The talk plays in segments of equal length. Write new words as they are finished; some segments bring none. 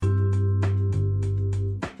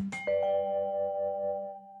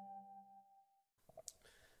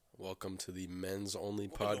welcome to the Men's Only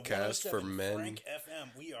Welcome to podcast for 107 men. Frank FM.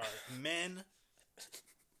 We are men.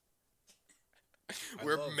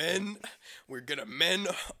 We're men. We're gonna men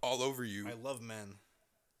all over you. I love men.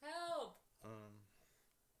 Help!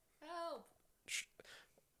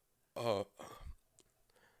 Help!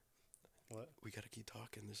 What? We gotta keep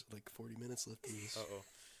talking. There's like 40 minutes left in this. Oh,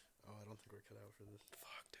 I don't think we're cut out for this.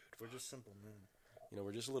 Fuck, dude. We're just simple men. You know,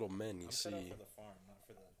 we're just little men, you I'm see. cut out for the farm, not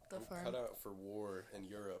for the... The farm. Cut out for war in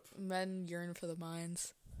Europe. Men yearn for the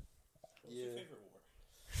mines. What's your favorite war?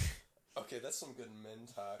 Okay, that's some good men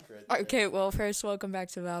talk right there. Okay, well, first, welcome back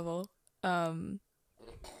to Babel.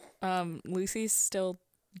 Lucy's still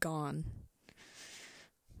gone.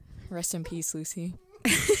 Rest in peace, Lucy.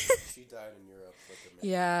 She died in Europe with the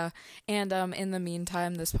men. Yeah, and in the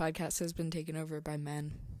meantime, this podcast has been taken over by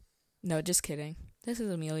men. No, just kidding. This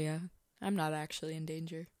is Amelia. I'm not actually in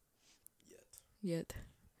danger. Yet.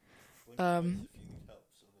 Blink twice if you need help,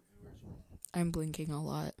 so the viewers will... I'm blinking a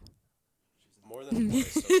lot. More than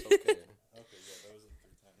twice, so it's okay. Okay, yeah, that was like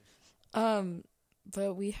 3 times.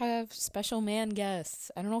 But we have special man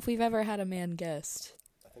guests. I don't know if we've ever had a man guest.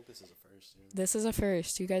 I think this is a first, dude. This is a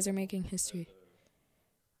first. You guys are making history.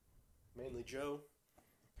 Mainly Joe.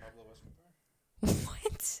 Pablo Escobar?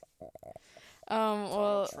 What? Donald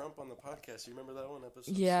Well, Trump on the podcast. You remember that one,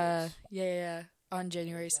 episode yeah, 6? yeah. On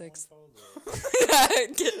January 6th.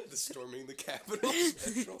 The storming the Capitol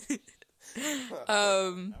special. Now we're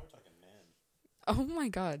talking men. Oh my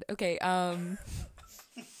god. Okay, I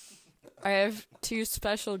have 2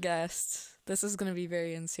 special guests. This is gonna be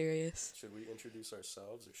very unserious. Should we introduce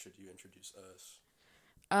ourselves or should you introduce us?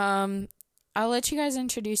 I'll let you guys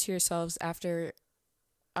introduce yourselves after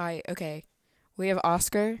okay. We have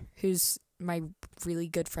Oscar, who's my really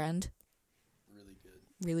good friend. Really good.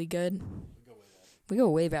 Really good. We go way back. We go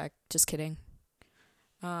way back. Just kidding.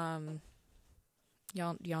 Y'all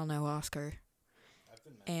know Oscar. I've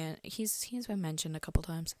been And he's been mentioned a couple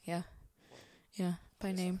times. Yeah. Yeah.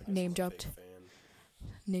 By name. I'm Name still a dropped. fake fan.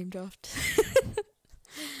 Name dropped.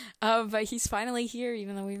 But he's finally here,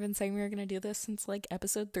 even though we've been saying we were gonna do this since like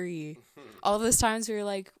episode 3. All those times we were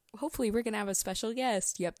like, hopefully we're gonna have a special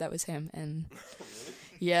guest. Yep, that was him. And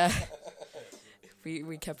yeah.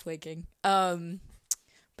 we kept flaking.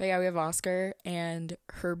 But yeah, we have Oscar and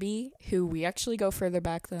Herbie, who we actually go further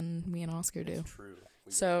back than me and Oscar do. It's true.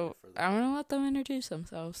 We So go further I'm back. gonna let them introduce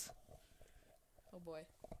themselves. Oh boy.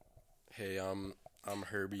 Hey, I'm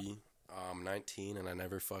Herbie. I'm 19 and I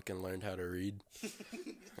never fucking learned how to read.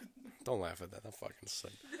 Don't laugh at that. That fucking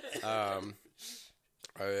sucked.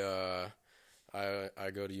 I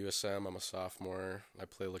go to USM. I'm a sophomore. I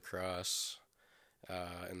play lacrosse.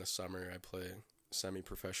 In the summer, I play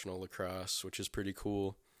semi-professional lacrosse, which is pretty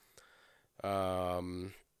cool. I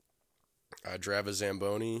drive a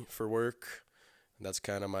Zamboni for work. That's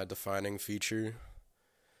kind of my defining feature.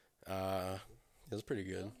 It's pretty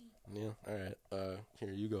good. Yeah. All right.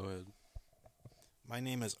 Here, you go ahead. My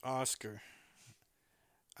name is Oscar.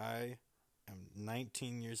 I am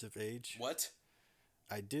 19 years of age. What?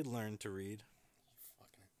 I did learn to read.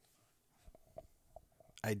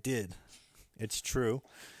 I did. It's true.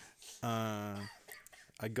 I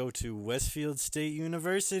go to Westfield State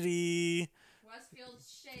University. Westfield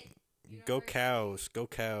State. Go Cows. Go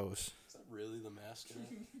Cows. Is that really the mascot?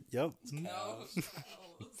 Yep. Cows.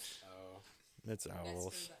 Oh. It's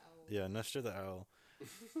owls. Yeah, Nestor the owl.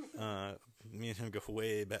 Me and him go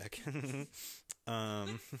way back.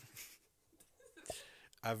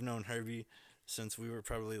 I've known Herbie since we were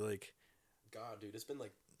probably like God, dude, it's been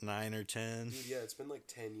like 9 or 10. Dude, yeah, it's been like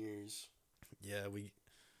 10 years. Yeah,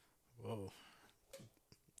 whoa.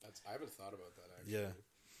 I haven't thought about that, actually. Yeah.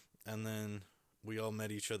 And then we all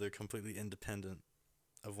met each other completely independent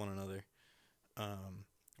of one another.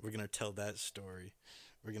 We're going to tell that story.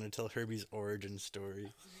 We're going to tell Herbie's origin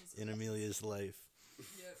story in Amelia's life.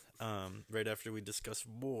 Yep. Right after we discuss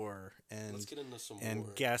war Let's get into some and more.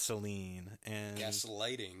 gasoline and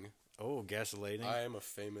Gaslighting. Oh, gaslighting. I am a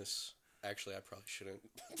famous... Actually, I probably shouldn't.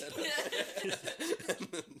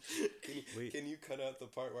 Can you cut out the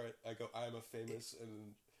part where I go, I'm a famous,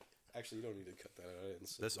 and... Actually, you don't need to cut that out. I didn't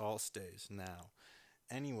say This all stays now.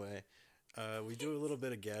 Anyway, we do a little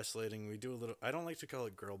bit of gaslighting. We do a little... I don't like to call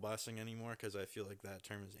it girl bossing anymore because I feel like that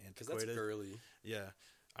term is antiquated. Because that's girly. Yeah.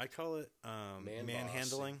 I call it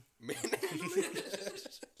manhandling. Manhandling?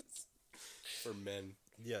 For men.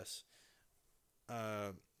 Yes.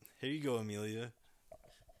 Here you go, Amelia.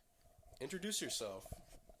 Introduce yourself.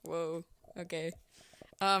 Whoa. Okay.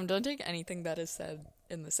 Don't take anything that is said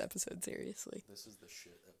in this episode seriously. This is the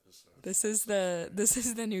shit episode. This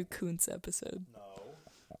is the new Kuntz episode. No.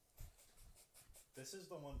 This is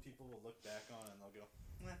the one people will look back on and they'll go,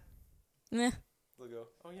 meh. Meh. They'll go,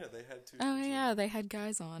 oh yeah, they had two. Oh teams in yeah, it." they had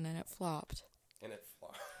guys on and it flopped. And it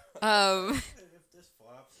flopped. If this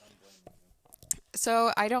flops, I'm blaming you.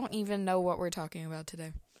 So I don't even know what we're talking about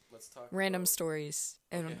today. Let's talk Random about, stories.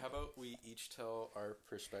 And Okay, how about we each tell our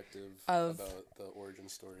perspective Of- about the origin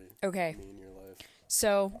story okay, of me in your life.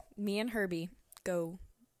 so me and Herbie go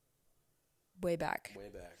way back. Way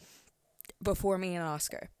back. Before me and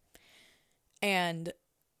Oscar. And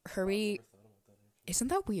Herbie, Never thought about that, actually. isn't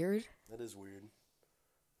that weird? That is weird.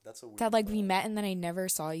 That's a weird That like we thought. met and then I never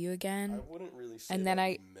saw you I again. wouldn't really say And then that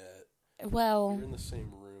I- we met. We Well, were in the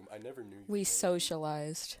same room. I never knew you. we were-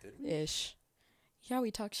 socialized Did we? ish. Yeah,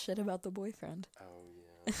 we talked shit about the boyfriend. Oh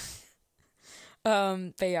yeah.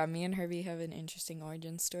 But yeah, me and Herbie have an interesting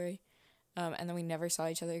origin story. And then we never saw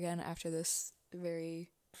each other again after this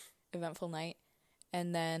very eventful night.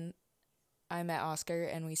 And then I met Oscar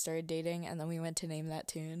and we started dating and then we went to name that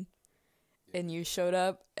tune. Yeah. And you showed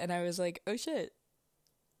up and I was like, oh shit,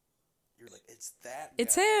 You're like, it's that.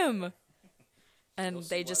 it's guy." him. And You'll see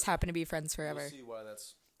they just why- happen to be friends forever. You'll see why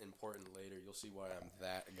that's important later. You'll see why I'm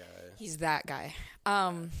that guy. He's that guy.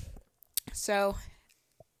 So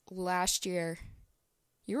last year,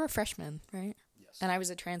 you were a freshman, right? Yes. And I was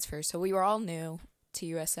a transfer, so we were all new to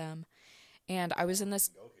USM. And I was in this.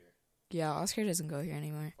 Go here. Yeah, Oscar doesn't go here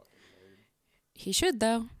anymore. Fucking nerd. He should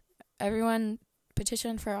though. Everyone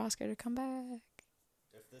petition for Oscar to come back.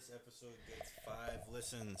 If this episode gets 5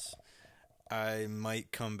 listens, I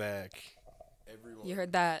might come back. Everyone. You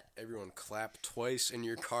heard that? Everyone clap twice in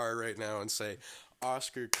your car right now and say,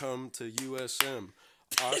 "Oscar, come to USM."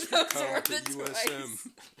 Oscar, Those come are to the USM.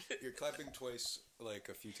 twice. You're clapping twice, like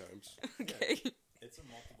a few times. Okay. It's a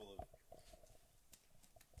multiple of.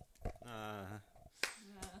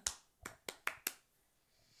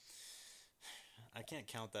 I can't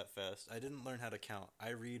count that fast. I didn't learn how to count. I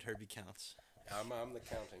read Herbie counts. I'm the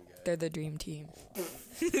counting guy. They're the dream team. That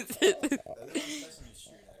is on Sesame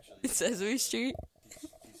Street, actually. Sesame Street.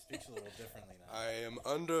 He speaks a little differently now. I am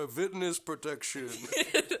under witness protection.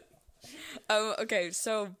 Okay,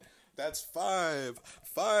 so That's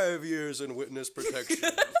 5 years in witness protection.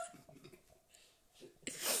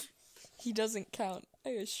 he doesn't count. I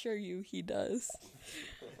assure you he does.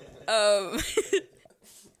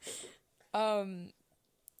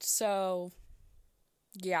 So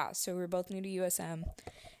yeah, so we're both new to USM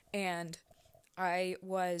and I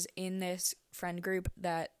was in this friend group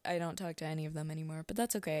that I don't talk to any of them anymore, but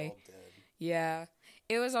that's okay. All dead. Yeah.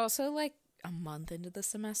 It was also like a month into the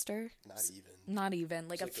semester. Not even.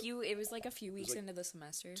 Like It's like it was like a few weeks like into the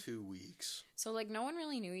semester. 2 weeks. So like no one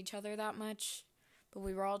really knew each other that much, but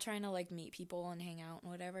we were all trying to like meet people and hang out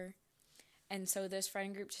and whatever. And so this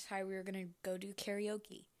friend group decided we were going to go do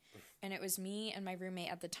karaoke. And it was me and my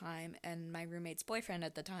roommate at the time and my roommate's boyfriend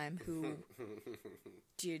at the time who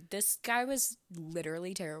dude, this guy was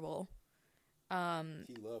literally terrible. He loved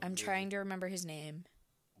I'm music. trying to remember his name.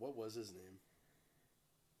 What was his name?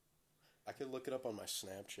 I could look it up on my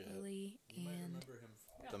Snapchat. Billy You might and remember him.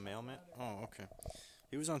 The mailman? Oh, okay.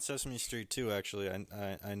 He was on Sesame Street too, actually.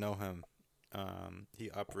 I know him. He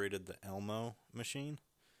operated the Elmo machine.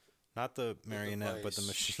 Not the marionette, but the device.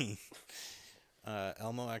 machine.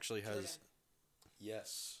 Elmo actually has...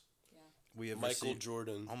 Yes. We have Michael received...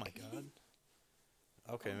 Jordan. Oh my god.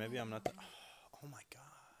 Okay, maybe I'm not the... Oh my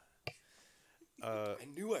god. I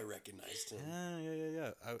knew I recognized him.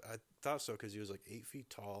 Yeah. I thought so because he was like 8 feet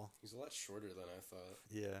tall. He's a lot shorter than I thought.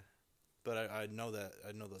 Yeah. But I know that.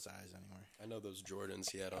 I know those eyes anywhere. I know those Jordans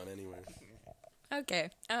he had on anyway. okay.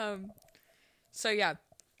 So yeah,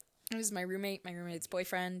 it was my roommate's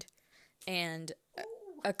boyfriend, and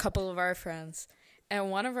a couple of our friends. And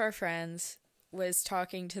one of our friends was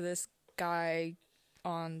talking to this guy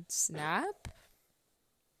on Snap.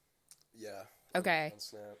 Yeah. Okay. On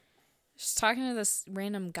Snap. Just talking to this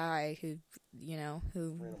random guy who,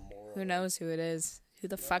 who Random moron. who knows who it is. Who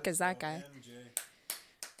the fuck is that guy?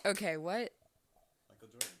 Okay, what? Michael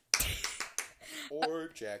Jordan. Or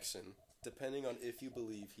Jackson, depending on if you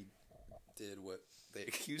believe he did what they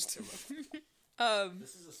accused him of.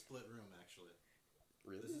 This is a split room, actually.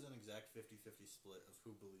 Really? This is an exact 50-50 split of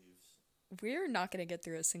who believes. We're not gonna get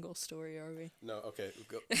through a single story, are we? No, okay.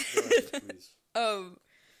 Go ahead, please.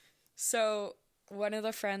 So one of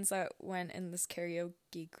the friends that went in this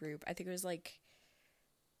karaoke group, I think it was like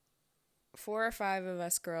 4 or 5 of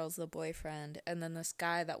us girls, the boyfriend, and then this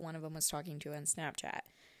guy that one of them was talking to on Snapchat.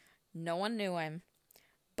 No one knew him,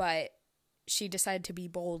 but she decided to be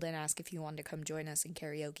bold and ask if he wanted to come join us in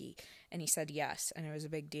karaoke, and he said yes, and it was a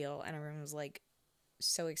big deal, and everyone was like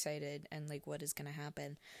so excited and like, what is gonna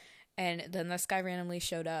happen? And then this guy randomly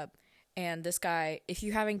showed up, and this guy, if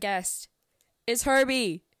you haven't guessed, is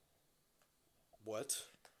Herbie. What?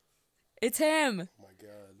 It's him. Oh my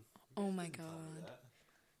god. Oh my god.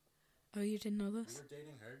 Oh, you didn't know this? You were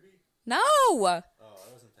dating Herbie? No. Oh, I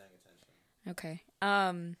wasn't paying attention. Okay.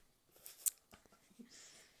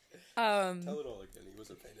 Tell it all again. He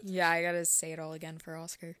wasn't paying attention. Yeah, I gotta say it all again for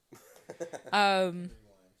Oscar.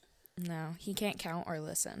 No, he can't count or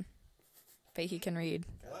listen, but he can read.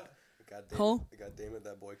 God damn it,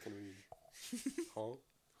 that boy can read.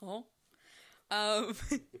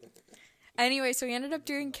 Anyway, so we ended up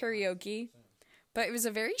doing karaoke, but it was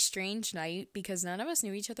a very strange night because none of us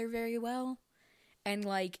knew each other very well, and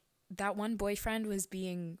like that one boyfriend was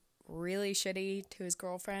being really shitty to his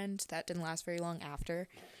girlfriend. That didn't last very long after.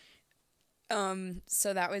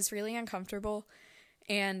 So that was really uncomfortable,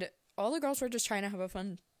 and all the girls were just trying to have a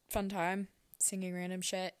fun time, singing random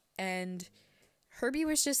shit, and Herbie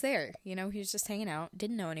was just there, he was just hanging out,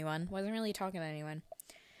 didn't know anyone, wasn't really talking to anyone,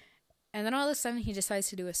 and then all of a sudden he decides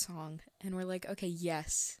to do a song, and we're like, okay,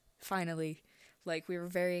 yes, finally, like, we were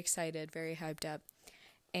very excited, very hyped up,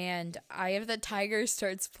 and Eye of the Tiger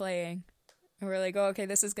starts playing, and we're like, oh, okay,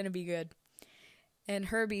 this is gonna be good. And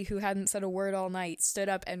Herbie, who hadn't said a word all night, stood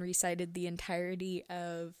up and recited the entirety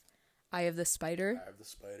of Eye of the Spider,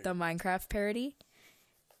 the Minecraft parody.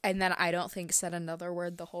 And then I don't think said another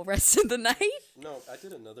word the whole rest of the night. No, I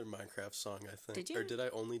did another Minecraft song, I think. Did you? Or did I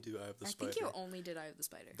only do Eye of the Spider? I think you only did Eye of the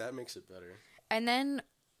Spider. That makes it better. And then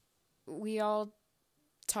we all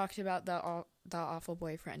talked about the awful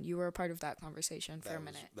boyfriend. You were a part of that conversation for a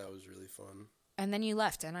minute. That was really fun. And then you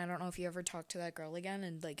left, and I don't know if you ever talked to that girl again,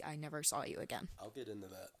 and, like, I never saw you again. I'll get into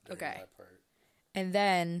that during my part. And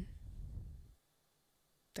then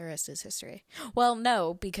the rest is history. Well,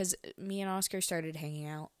 no, because me and Oscar started hanging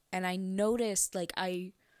out, and I noticed, like,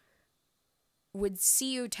 I would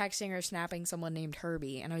see you texting or snapping someone named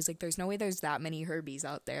Herbie, and I was like, there's no way there's that many Herbies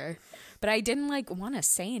out there. But I didn't, like, want to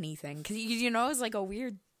say anything, because, it was, like, a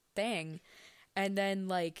weird thing. And then,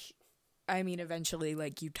 like, I mean, eventually,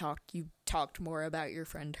 like, you talked more about your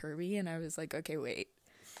friend Herbie, and I was like, okay, wait.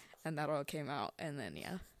 And that all came out, and then,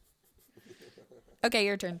 yeah. Okay,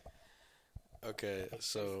 your turn. Okay,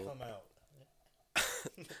 so... Come out.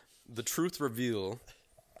 The truth reveal.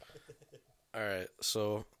 Alright,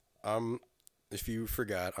 so, if you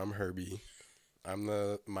forgot, I'm Herbie. I'm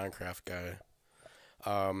the Minecraft guy.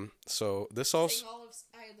 So, this all... Sing all of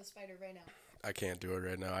Eye of the Spider right now. I can't do it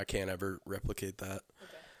right now. I can't ever replicate that.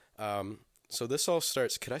 Okay. So this all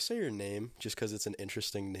starts... Could I say your name? Just because it's an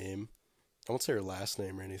interesting name. I won't say your last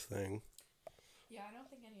name or anything. Yeah, I don't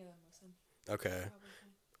think any of them listen. Okay.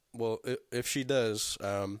 Well, if she does...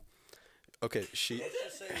 okay, she... Let's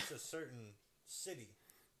just say it's a certain city.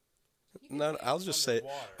 No, I'll just say...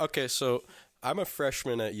 Okay, so I'm a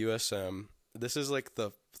freshman at USM. This is like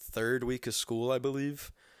the third week of school, I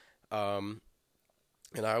believe. And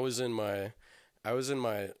I was in my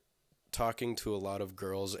talking to a lot of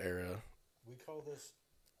girls era. We call this...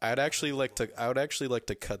 I would actually like to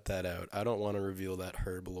cut that out. I don't want to reveal that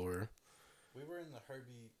Herb lore. We were in the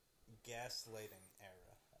Herbie gaslighting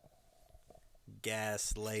era.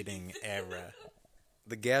 Gaslighting era.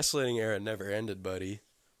 The gaslighting era never ended, buddy.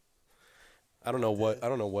 I don't know what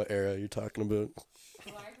era you're talking about.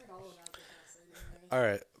 Well, I heard all about the gaslighting era. All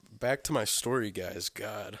right, back to my story, guys.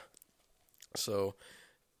 God. So,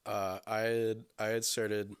 I had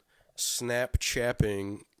started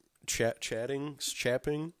chapping. I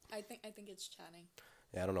think it's chatting.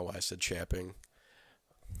 Yeah, I don't know why I said chapping.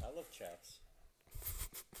 I love chaps.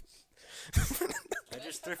 I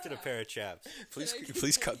just thrifted a pair of chaps.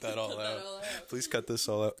 Please cut that all out. Please cut this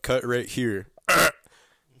all out. Cut right here.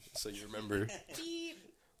 So you remember. Beep.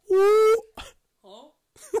 Woo! Huh?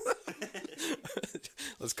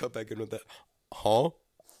 Let's cut back in with that. Huh?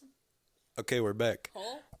 Okay, we're back.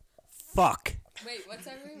 Huh? Fuck. Wait, what's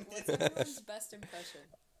everyone's best impression?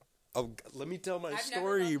 Oh, let me tell my I've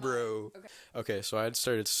story, never done bro. mine. Okay, so I had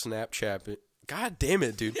started Snapchatting. God damn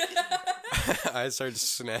it, dude. I started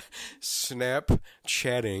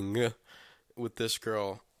Snapchatting with this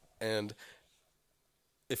girl, and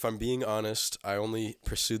if I'm being honest, I only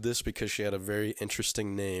pursued this because she had a very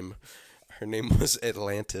interesting name. Her name was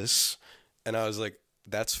Atlantis, and I was like,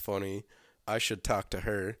 that's funny. I should talk to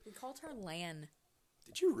her. We called her Lan.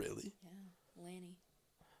 Did you really? Yeah, Lanny.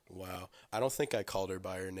 Wow. I don't think I called her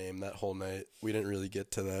by her name that whole night. We didn't really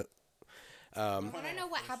get to that. I want to know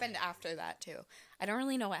what happened after that, too. I don't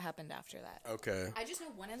really know what happened after that. Okay. I just know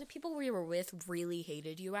one of the people we were with really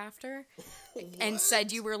hated you after and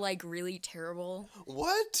said you were, like, really terrible.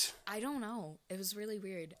 What? I don't know. It was really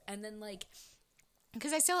weird. And then, like,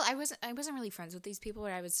 because I wasn't really friends with these people,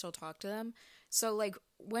 but I would still talk to them. So, like,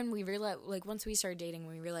 when we realized, like, once we started dating,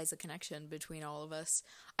 when we realized the connection between all of us,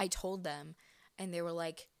 I told them, and they were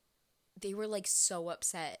like so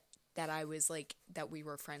upset that I was like that we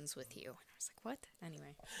were friends with you. And I was like, what?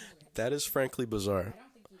 Anyway, That is frankly bizarre. I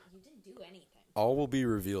don't think you didn't do anything. All will be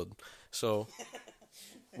revealed. So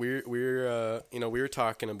we were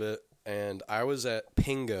talking a bit, and I was at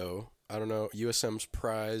Pingo. I don't know, USM's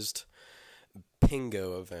prized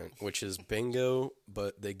Pingo event, which is bingo,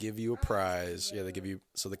 but they give you a prize. Yeah, they give you,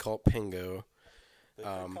 so they call it Pingo. They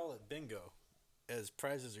could call it bingo, as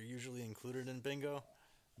prizes are usually included in bingo,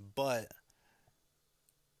 but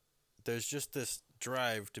there's just this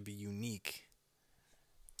drive to be unique.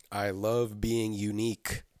 I love being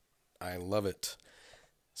unique. I love it.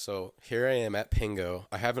 So here I am at Pingo.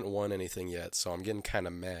 I haven't won anything yet, so I'm getting kind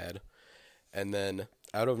of mad. And then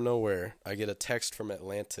out of nowhere, I get a text from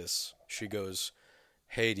Atlantis. She goes,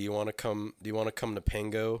 "Hey, do you want to come? Do you want to come to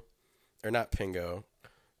Pingo, or not Pingo?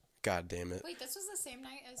 God damn it! Wait, this was the same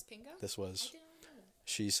night as Pingo? This was." I didn't know.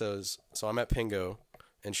 She says, "So I'm at Pingo,"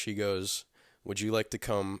 and she goes, "Would you like to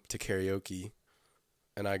come to karaoke?"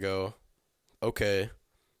 And I go, "Okay,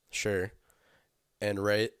 sure." And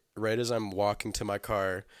right as I'm walking to my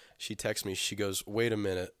car, she texts me. She goes, "Wait a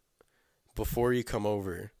minute. Before you come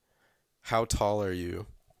over, how tall are you?"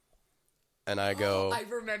 And I go, I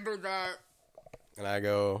remember that. and I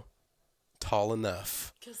go, "Tall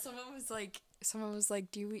enough." Because someone was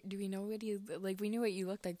like, do we know what he, like, we knew what you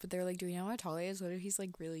looked like, but they're like, do we know how tall he is? What if he's,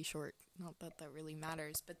 like, really short? Not that that really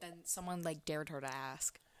matters, but then someone, like, dared her to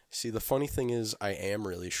ask. See, the funny thing is, I am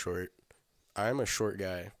really short. I'm a short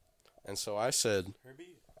guy. And so I said,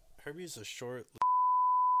 Herbie's a short.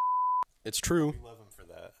 it's true. We love him for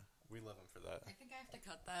that. I think I have to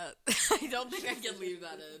cut that. I don't think I can leave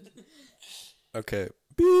that in. Okay.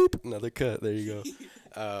 Beep. Another cut. There you go.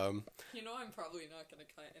 You know I'm probably not going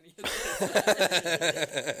to cut any of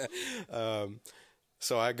this.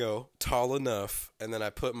 So I go, tall enough, and then I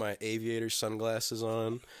put my aviator sunglasses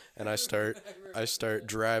on, and I start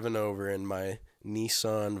driving over in my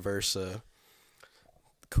Nissan Versa.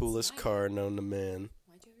 Coolest car known to man.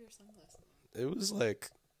 Why'd you have your sunglasses on? It was like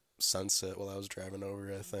sunset while I was driving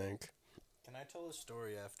over, I think. Can I tell a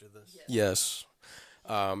story after this? Yes.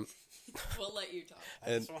 We'll let you talk.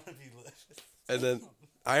 I just want to be lit. And then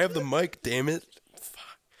I have the mic, damn it.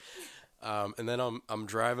 Fuck. And then I'm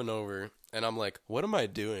driving over, and I'm like, what am I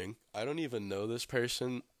doing? I don't even know this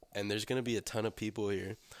person, and there's gonna be a ton of people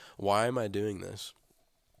here. Why am I doing this?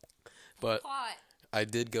 But Plot. I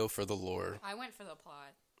did go for the lore. I went for the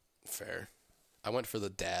plot. Fair. I went for the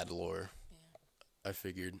dad lore. Yeah. I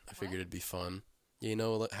figured it'd be fun. You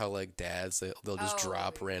know how like dads they'll just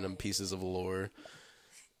drop random pieces of lore,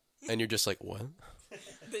 and you're just like, what?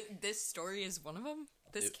 This story is one of them.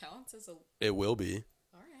 This counts as a. It will be.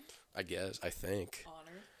 All right. I guess. I think.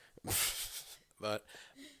 Honor. But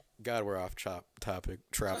God, we're off topic.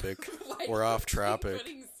 Tropic. Why We're do you off keep tropic.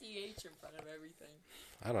 putting CH in front of everything?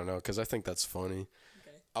 I don't know, because I think that's funny.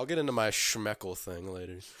 Okay. I'll get into my schmeckle thing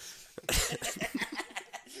later.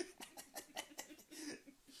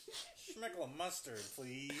 Schmeckle mustard,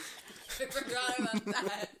 please. I forgot about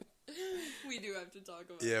that. We do have to talk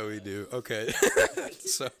about Yeah, that. we do. Okay.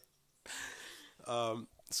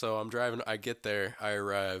 So I'm driving. I get there. I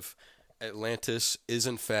arrive. Atlantis is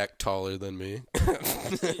in fact taller than me.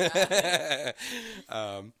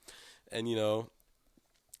 And you know,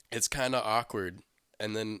 it's kind of awkward.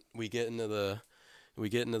 And then we get into the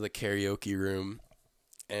karaoke room,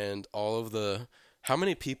 and all of the, how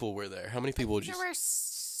many people were there? How many people? There were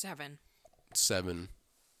 7. Seven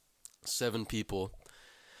people.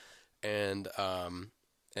 And I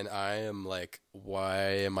am like, why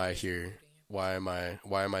am I here? Why am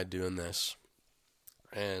I doing this?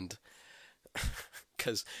 And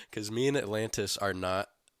cuz me and Atlantis are not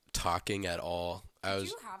talking at all. Did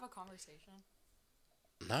you have a conversation?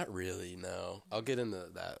 Not really, no. I'll get into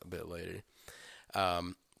that a bit later.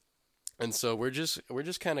 And so we're just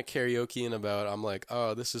kind of karaokeing about. I'm like,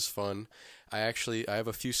 oh, this is fun. I have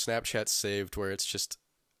a few Snapchats saved where it's just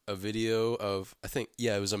a video of, I think,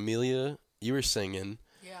 yeah, it was Amelia. You were singing.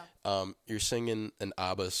 Yeah. You're singing an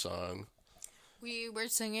ABBA song. We were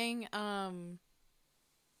singing. It's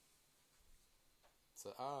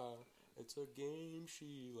a game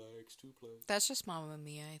she likes to play. That's just Mamma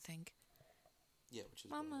Mia, I think. Yeah, which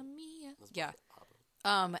is Mamma Mia. that's Yeah.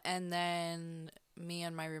 ABBA. And then me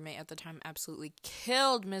and my roommate at the time absolutely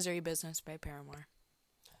killed "Misery Business" by Paramore.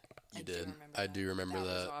 You did. I do remember that.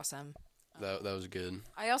 That was awesome. That was good.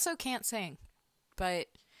 I also can't sing, but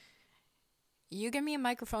you give me a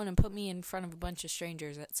microphone and put me in front of a bunch of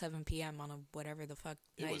strangers at 7 p.m. on a whatever the fuck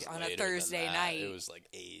night, on a Thursday night. It was like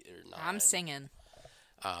 8 or 9. I'm singing.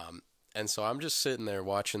 And so I'm just sitting there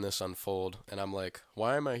watching this unfold, and I'm like,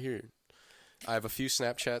 why am I here? I have a few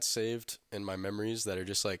Snapchats saved in my memories that are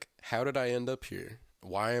just like, how did I end up here?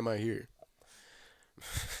 Why am I here?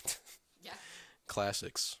 Yeah.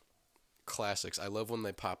 Classics. I love when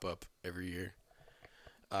they pop up every year.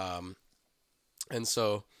 And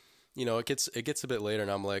so, it gets a bit later,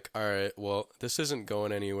 and I'm like, all right, well, this isn't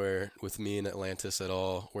going anywhere with me in Atlantis at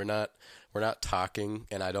all. We're not talking,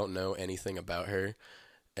 and I don't know anything about her,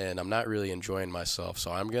 and I'm not really enjoying myself.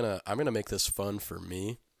 So I'm gonna make this fun for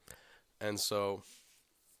me. And so,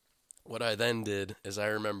 what I then did is I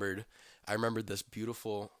remembered this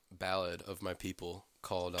beautiful ballad of my people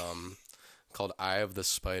called "Eye of the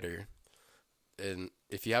Spider." And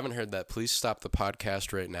if you haven't heard that, please stop the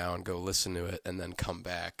podcast right now and go listen to it, and then come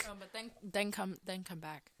back. Oh, but then come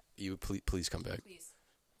back. You please come back.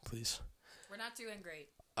 Please. We're not doing great.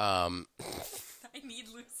 I need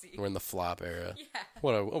Lucy. We're in the flop era. Yeah.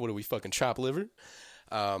 What are we, fucking chop liver?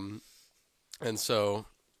 And so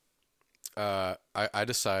I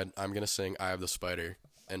decide I'm gonna sing "Eye of the Spider"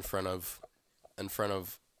 in front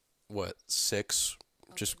of what, six,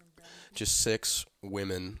 just 6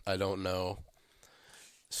 women. I don't know.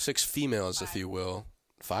 6 females, 5. If you will.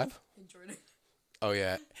 5? Jordan. Oh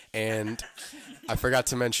yeah, and I forgot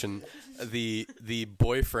to mention the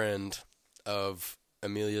boyfriend of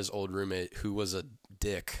Amelia's old roommate, who was a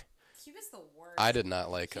dick. He was the worst. I did not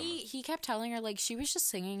like him. He kept telling her, like, she was just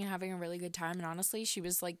singing and having a really good time, and honestly, she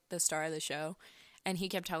was, like, the star of the show, and he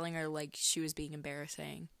kept telling her, like, she was being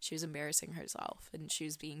embarrassing. She was embarrassing herself, and she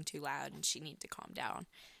was being too loud, and she needed to calm down.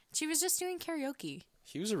 She was just doing karaoke.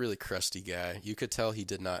 He was a really crusty guy. You could tell he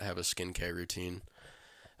did not have a skincare routine,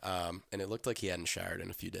 and it looked like he hadn't showered in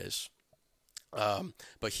a few days.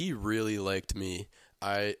 But he really liked me.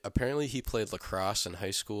 Apparently he played lacrosse in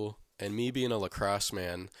high school, and me being a lacrosse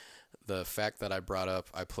man, the fact that I brought up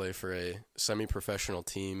I play for a semi-professional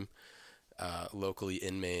team locally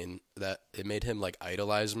in Maine, that it made him like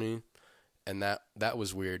idolize me, and that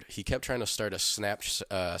was weird. He kept trying to start a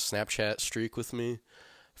Snapchat streak with me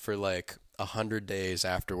for like 100 days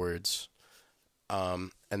afterwards,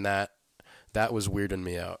 and that was weirding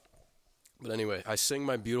me out. But anyway, I sing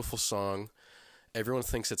my beautiful song. Everyone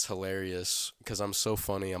thinks it's hilarious because I'm so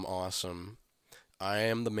funny. I'm awesome. I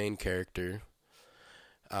am the main character.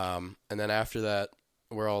 And then after that,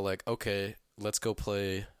 we're all like, okay, let's go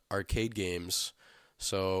play arcade games.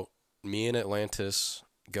 So me and Atlantis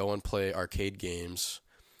go and play arcade games,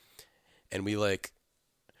 and we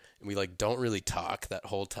don't really talk that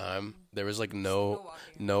whole time. There was like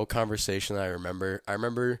no conversation that I remember. I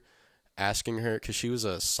remember asking her, because she was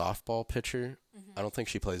a softball pitcher. Mm-hmm. I don't think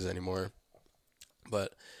she plays anymore.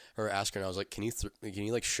 But her asking her, I was like, can you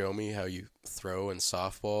like show me how you throw in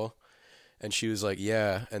softball? And she was like,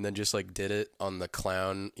 yeah. And then just like did it on the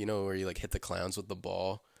clown, where you like hit the clowns with the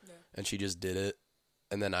ball. Yeah. And she just did it.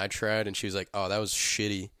 And then I tried, and she was like, oh, that was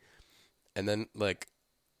shitty. And then like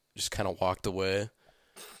just kind of walked away.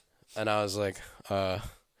 And I was like,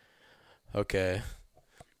 okay.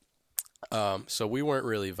 So we weren't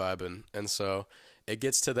really vibing. And so it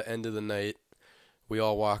gets to the end of the night. We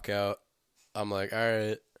all walk out. I'm like, all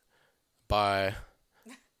right, bye.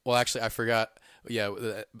 Well, actually, I forgot. Yeah,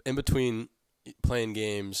 in between playing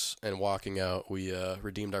games and walking out, we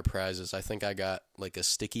redeemed our prizes. I think I got like a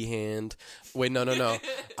sticky hand. Wait, no.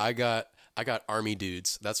 I got army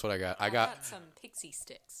dudes. That's what I got. I got some pixie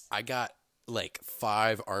sticks. I got like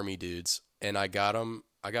 5 army dudes, and I got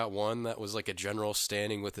one that was like a general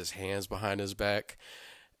standing with his hands behind his back,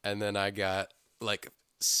 and then I got like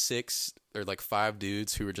 6 or like 5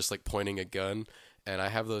 dudes who were just like pointing a gun, and I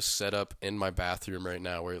have those set up in my bathroom right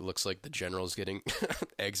now where it looks like the general's getting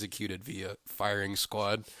executed via firing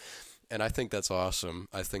squad, and I think that's awesome.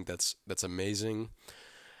 I think that's amazing.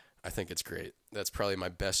 I think it's great. That's probably my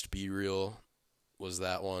best B-reel, was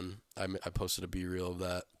that one. I posted a B-reel of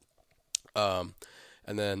that.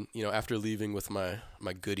 And then, after leaving with my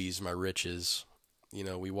goodies, my riches,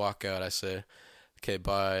 we walk out. I say, okay,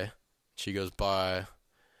 bye. She goes, bye.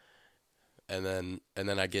 And then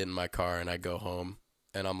I get in my car and I go home,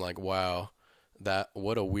 and I'm like, wow,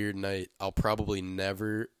 what a weird night. I'll probably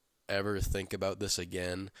never, ever think about this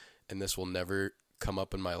again, and this will never come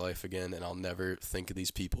up in my life again, and I'll never think of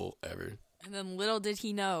these people ever. And then little did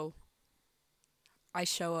he know, I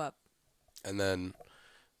show up. And then,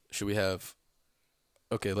 should we have...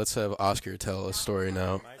 Okay, let's have Oscar tell a story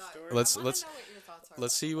now. Let's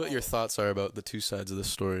see what your thoughts are about the 2 sides of the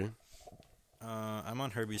story. I'm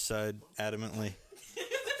on Herbie's side, adamantly.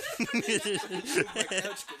 You ruined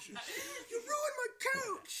my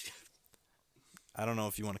couch! I don't know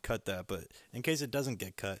if you want to cut that, but in case it doesn't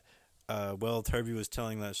get cut, while Herbie was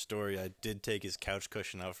telling that story, I did take his couch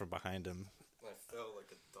cushion out from behind him. I felt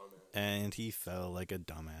like a dumbass. and he fell like a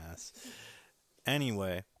dumbass.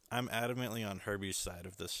 Anyway, I'm adamantly on Herbie's side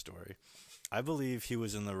of this story. I believe he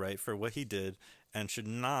was in the right for what he did and should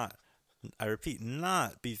not, I repeat,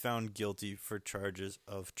 not be found guilty for charges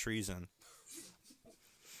of treason.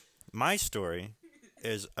 My story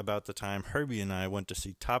is about the time Herbie and I went to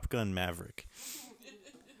see Top Gun Maverick.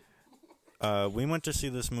 We went to see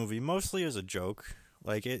this movie mostly as a joke.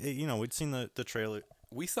 Like, we'd seen the trailer.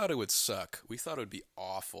 We thought it would suck. We thought it would be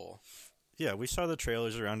awful. Yeah, we saw the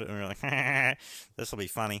trailers around it, and we were like, "This will be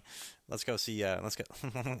funny. Let's go see. Let's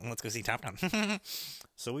go see Top Gun."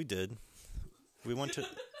 So we did. We went to.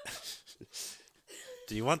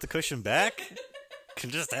 Do you want the cushion back? Can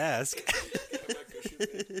just ask.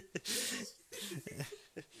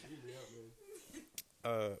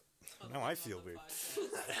 Now I feel weird.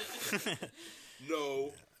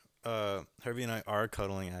 No. Herbie and I are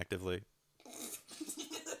cuddling actively.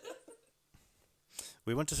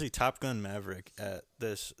 We went to see Top Gun Maverick at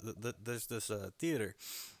there's this theater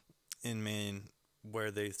in Maine where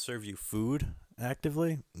they serve you food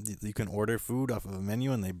actively. You can order food off of a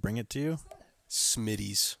menu and they bring it to you.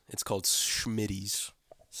 Smitty's. It's called Schmitty's.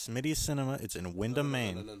 Smitty's Cinema. It's in Windham,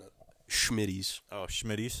 Maine. No. Schmitty's. Oh,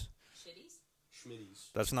 Schmitty's. Schmitty's.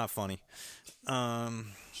 That's not funny.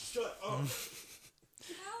 Shut up.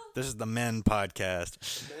 This is the Men podcast.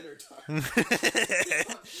 The men are talking.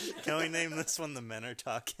 Can we name this one The Men Are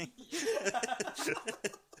Talking?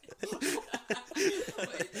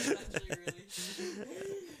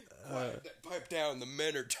 Pipe down. The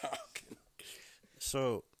men are talking.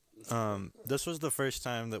 So, this was the first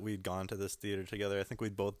time that we'd gone to this theater together. I think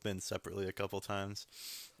we'd both been separately a couple times.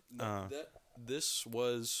 This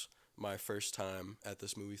was my first time at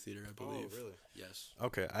this movie theater, I believe. Oh, really? Yes.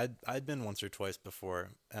 Okay, I'd been once or twice before,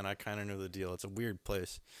 and I kind of knew the deal. It's a weird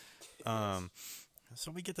place. So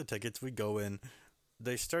we get the tickets, we go in.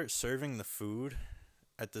 They start serving the food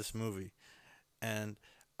at this movie, and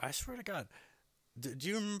I swear to God, do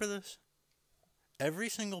you remember this? Every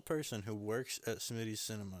single person who works at Smitty's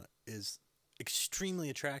Cinema is extremely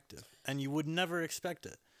attractive, and you would never expect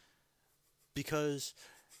it because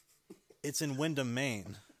it's in Windham,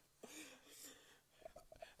 Maine.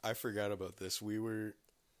 I forgot about this.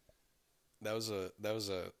 That was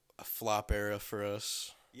a flop era for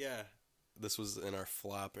us. Yeah. This was in our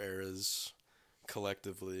flop eras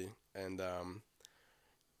collectively, and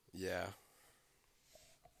yeah.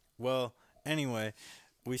 Well, anyway,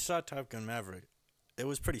 we saw Top Gun Maverick. It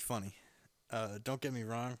was pretty funny. Don't get me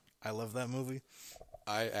wrong. I love that movie.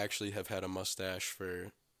 I actually have had a mustache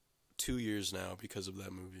for 2 years now because of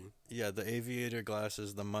that movie. Yeah, the aviator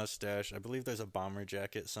glasses, the mustache. I believe there's a bomber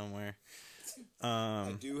jacket somewhere.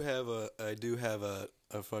 I do have a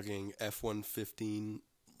fucking F-115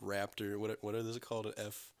 Raptor. What is it called? An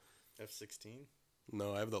F-16?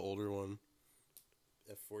 No, I have the older one.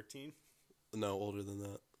 F-14? No, older than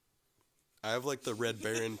that. I have like the Red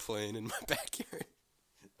Baron plane in my backyard.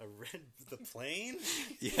 The plane?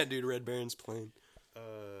 Yeah, dude, Red Baron's plane.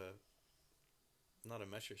 Not a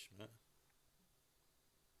Messerschmitt.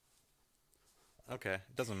 Okay,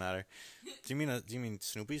 doesn't matter. Do you mean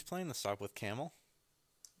Snoopy's plane, the Stop with Camel?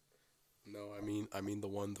 No, I mean the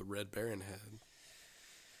one the Red Baron had.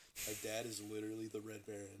 My dad is literally the Red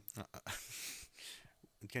Baron.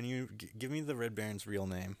 Can you give me the Red Baron's real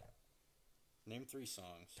name? Name 3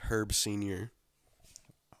 songs. Herb Senior.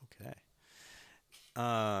 Okay.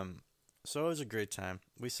 So it was a great time.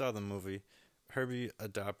 We saw the movie. Herbie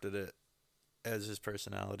adopted it as his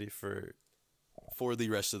personality for the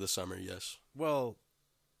rest of the summer, yes. Well,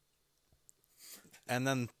 and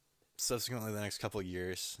then subsequently the next couple of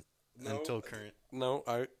years until current. No,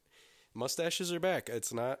 mustaches are back.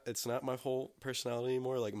 It's not my whole personality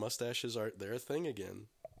anymore. Like, mustaches are their thing again.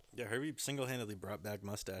 Yeah, Herbie single-handedly brought back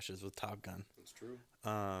mustaches with Top Gun. That's true.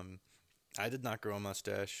 I did not grow a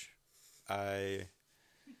mustache. I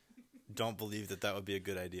don't believe that would be a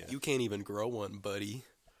good idea. You can't even grow one, buddy.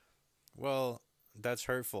 Well, that's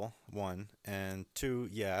hurtful, 1. And 2,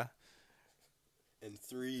 yeah. And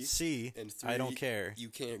 3. C, and 3, I don't care. You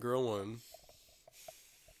can't grow one.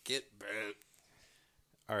 Get bent.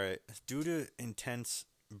 All right. Due to intense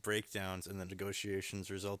breakdowns in the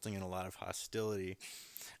negotiations resulting in a lot of hostility,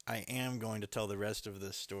 I am going to tell the rest of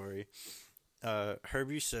this story.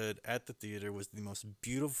 Herbie said at the theater was the most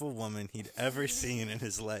beautiful woman he'd ever seen in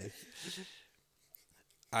his life.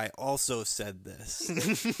 I also said this.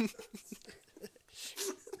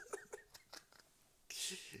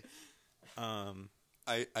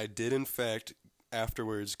 I did in fact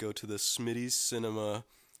afterwards go to the Smitty's Cinema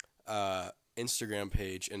Instagram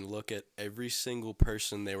page and look at every single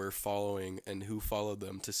person they were following and who followed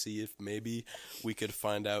them to see if maybe we could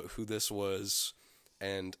find out who this was.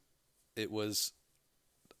 And it was,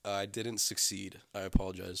 I didn't succeed. I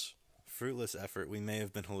apologize. Fruitless effort. We may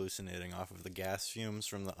have been hallucinating off of the gas fumes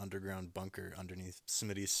from the underground bunker underneath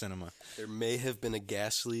Smitty's cinema. There may have been a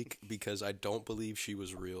gas leak because I don't believe she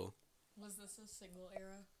was real. Was this a single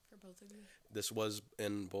era for both of you? This was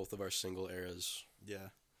in both of our single eras. Yeah.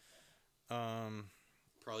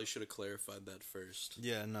 Probably should have clarified that first.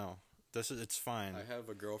 Yeah, no. It's fine. I have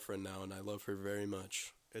a girlfriend now and I love her very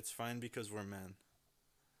much. It's fine because we're men.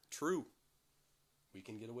 True. We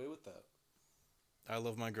can get away with that. I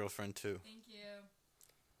love my girlfriend too. Thank you.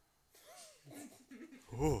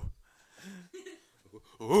 Ooh.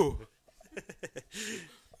 Ooh.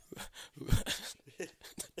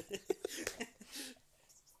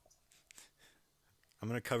 I'm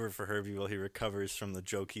gonna cover for Herbie while he recovers from the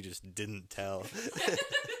joke he just didn't tell.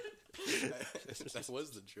 That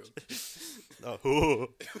was the joke. Oh.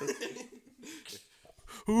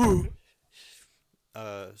 Ooh.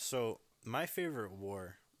 So my favorite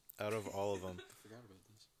war out of all of them, I forgot about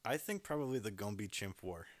this. I think probably the Gombe Chimp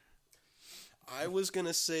War. I was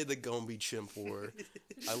gonna say the Gombe Chimp War.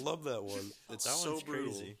 I love that one. It's That so one's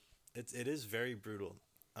brutal. crazy. It is very brutal.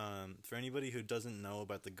 For anybody who doesn't know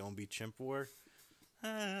about the Gombe Chimp War,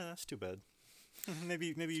 that's too bad.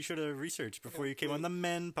 Maybe you should have researched before you came on the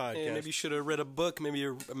Men podcast. Hey, maybe you should have read a book, maybe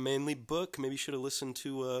a manly book. Maybe you should have listened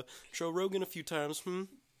to Joe Rogan a few times. Beep.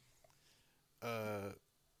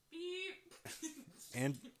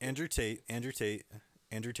 And Andrew Tate. Beep.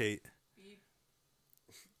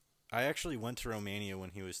 I actually went to Romania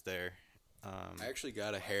when he was there. I actually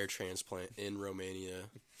got a hair transplant in Romania.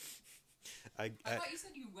 I thought you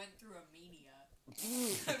said you went through a mania.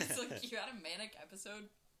 I was like, you had a manic episode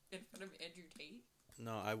in front of Andrew Tate?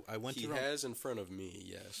 No, I went He to has in front of me,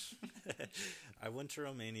 yes. I went to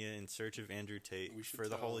Romania in search of Andrew Tate for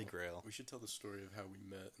the Holy Grail. We should tell the story of how we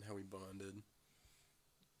met and how we bonded.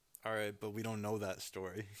 All right, but we don't know that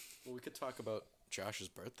story. Well, we could talk about Josh's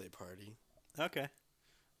birthday party. Okay.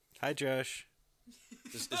 Hi, Josh.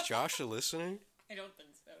 Is Josh a listener? I don't think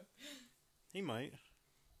so. He might.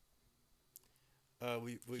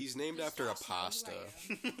 We He's named after a pasta.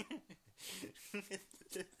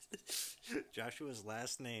 Joshua's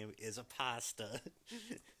last name is a pasta.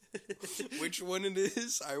 Which one it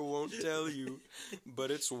is, I won't tell you,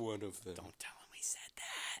 but it's one of them. Don't tell him we said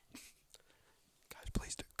that.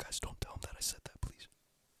 Guys, don't tell him that I said that, please.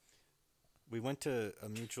 We went to a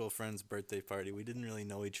mutual friend's birthday party. We didn't really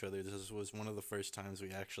know each other. This was one of the first times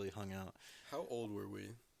we actually hung out. How old were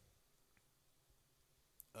we?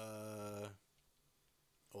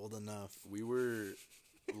 Old enough. We were,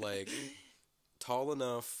 like, tall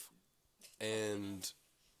enough and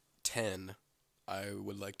 10, I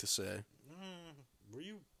would like to say. Were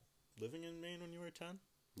you living in Maine when you were 10?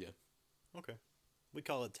 Yeah. Okay. We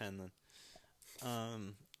call it 10 then.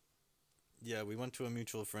 Yeah, we went to a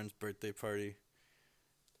mutual friend's birthday party.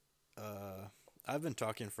 I've been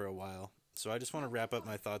talking for a while, so I just want to wrap up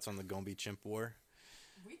my thoughts on the Gombe Chimp War.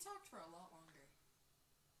 We talked for a lot longer.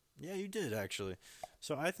 Yeah, you did, actually.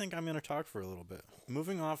 So I think I'm going to talk for a little bit.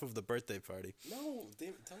 Moving off of the birthday party. No,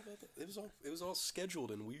 tell about that. It was all scheduled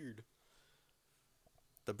and weird.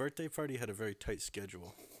 The birthday party had a very tight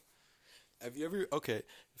schedule. Have you ever... Okay,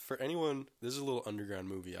 for anyone... This is a little underground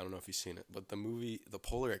movie. I don't know if you've seen it. But the movie, The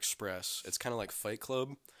Polar Express, it's kind of like Fight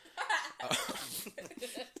Club.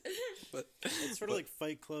 It's sort of like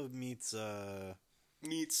Fight Club meets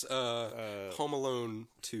Home Alone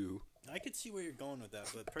 2. I could see where you're going with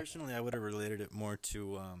that, but personally I would have related it more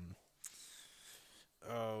to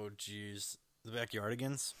the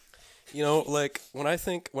Backyardigans. You know, like when I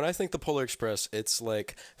think The Polar Express, it's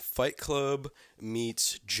like Fight Club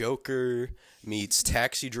meets Joker meets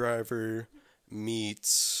Taxi Driver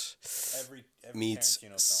meets Every meets Tarantino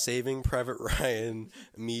film. Saving Private Ryan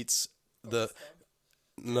meets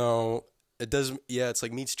no, it does. Yeah, it's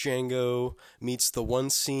like meets Django meets the one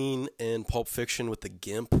scene in Pulp Fiction with the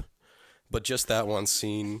Gimp, but just that one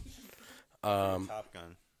scene. Top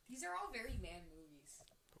Gun. These are all very man movies.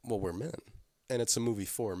 Well, we're men, and it's a movie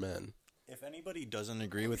for men. If anybody doesn't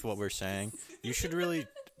agree with what we're saying, you should really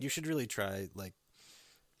try like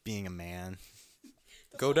being a man.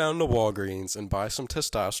 Go down to Walgreens and buy some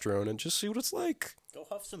testosterone and just see what it's like. Go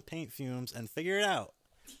huff some paint fumes and figure it out.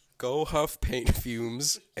 Go huff paint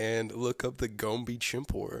fumes and look up the Gombe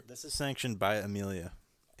Chimp War. This is sanctioned by Amelia.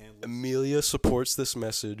 Amelia supports this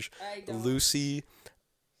message. I don't. Lucy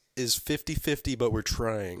is 50-50, but we're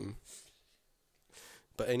trying.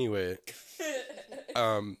 But anyway,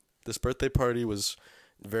 this birthday party was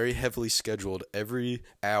very heavily scheduled. Every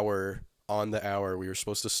hour on the hour, we were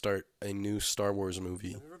supposed to start a new Star Wars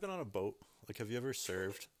movie. Have you ever been on a boat? Like, have you ever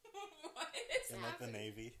served What is in like the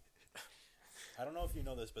Navy? I don't know if you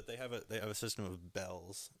know this, but they have a system of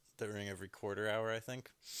bells that ring every quarter hour, I think.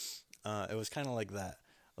 It was kind of like that.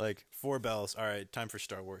 Like 4 bells. All right, time for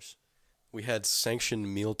Star Wars. We had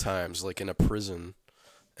sanctioned meal times, like in a prison,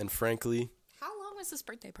 and frankly, How long was this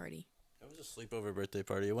birthday party? It was a sleepover birthday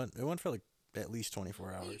party. It went for like at least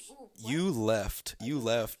 24 hours. you left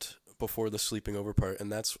before the sleeping over part,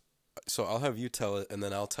 and that's so I'll have you tell it, and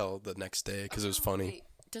then I'll tell the next day because it was funny. Wait,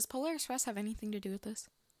 does Polar Express have anything to do with this?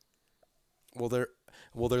 Well, they're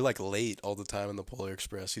like late all the time in the Polar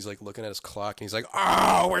Express. He's like looking at his clock and he's like,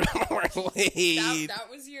 "Oh, we're late." That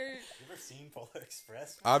was your. You ever seen Polar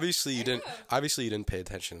Express? Obviously, you didn't. Obviously, you didn't pay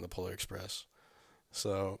attention to the Polar Express.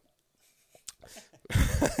 So.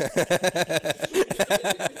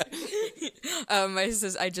 My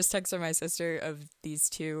sister. I just texted my sister of these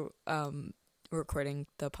two recording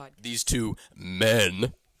the podcast, These two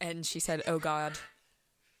men. and she said, "Oh God."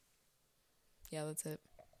 Yeah, that's it.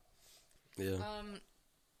 Yeah.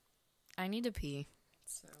 I need to pee.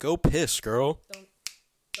 So. Go piss, girl.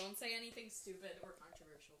 Don't say anything stupid or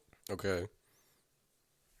controversial. Okay.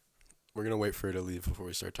 We're gonna wait for her to leave before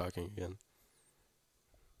we start talking again.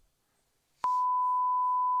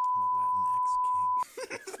 I'm a Latinx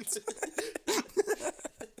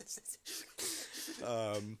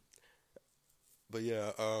king. But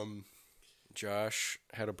yeah, Josh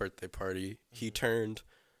had a birthday party. He turned.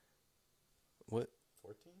 What?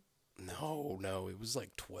 14? No, it was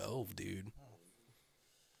like 12, dude.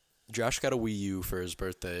 Josh got a Wii U for his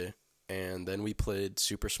birthday, and then we played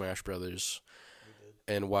Super Smash Brothers.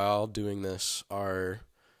 And while doing this, our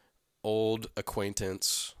old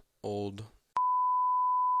acquaintance, don't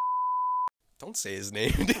say his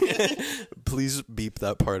name. Please beep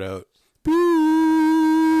that part out.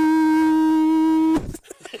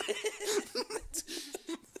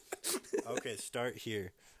 Okay, start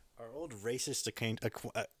here. Our old racist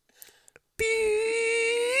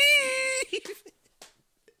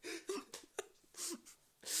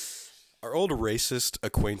Our old racist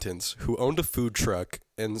acquaintance who owned a food truck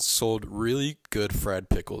and sold really good fried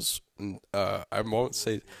pickles. I won't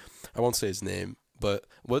say his name, but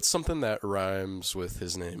what's something that rhymes with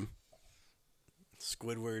his name?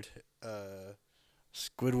 Squidward,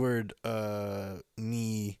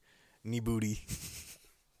 knee booty.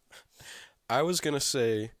 I was gonna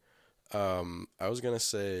say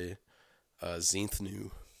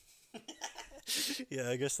Zinthnu. Yeah,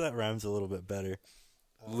 I guess that rhymes a little bit better.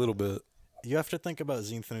 A little bit. You have to think about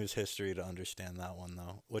Zinthnu's history to understand that one,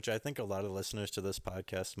 though, which I think a lot of listeners to this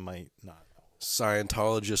podcast might not know.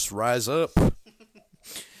 Scientologists rise up.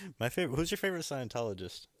 Who's your favorite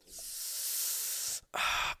Scientologist?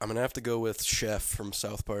 I'm gonna have to go with Chef from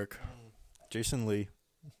South Park. Jason Lee.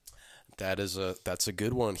 That's a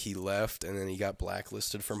good one. He left and then he got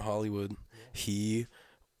blacklisted from Hollywood. If you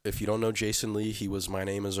don't know Jason Lee, he was My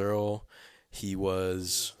Name Is Earl. He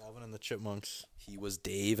was Alvin and the Chipmunks. He was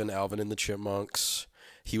Dave and Alvin and the Chipmunks.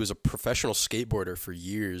 He was a professional skateboarder for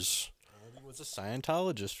years. And he was a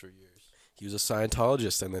Scientologist for years. He was a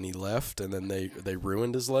Scientologist, and then he left, and then they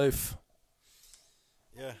ruined his life.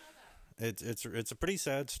 Yeah, it's a pretty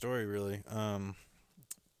sad story, really.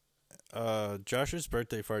 Josh's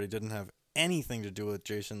birthday party didn't have anything to do with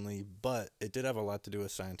Jason Lee, but it did have a lot to do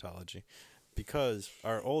with Scientology, because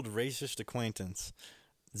our old racist acquaintance,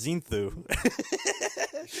 Zinthu.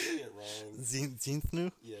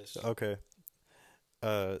 Zinthnu? Yes. Okay.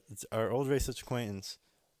 Our old racist acquaintance,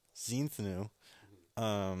 Zinthnu,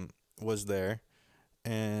 was there,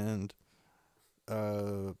 and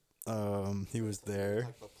he was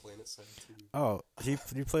there. Oh, he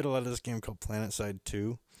played a lot of this game called PlanetSide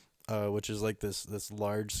 2, which is like this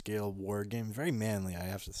large scale war game. Very manly, I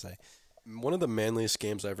have to say. One of the manliest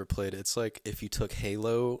games I ever played. It's like if you took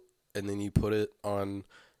Halo and then you put it on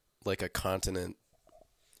like a continent.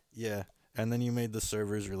 Yeah, and then you made the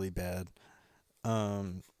servers really bad.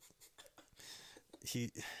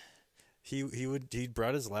 He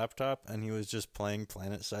brought his laptop and he was just playing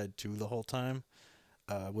PlanetSide 2 the whole time,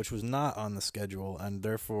 which was not on the schedule and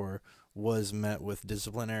therefore was met with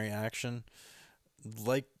disciplinary action,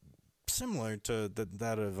 like similar to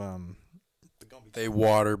that of They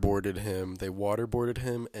waterboarded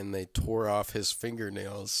him and they tore off his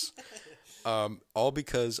fingernails. All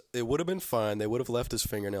because it would have been fine. They would have left his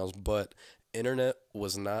fingernails, but internet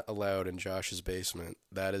was not allowed in Josh's basement.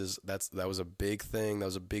 That was a big thing. That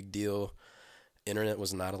was a big deal. Internet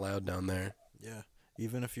was not allowed down there. Yeah,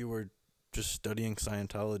 even if you were just studying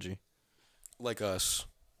Scientology. Like us.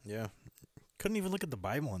 Yeah, Couldn't even look at the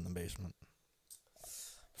Bible in the basement.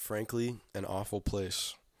 Frankly, an awful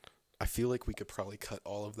place. I feel like we could probably cut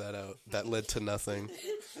all of that out. That led to nothing.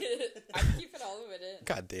 I'm keeping all of it in.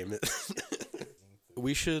 God damn it.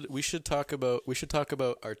 we should talk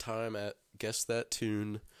about our time at Guess That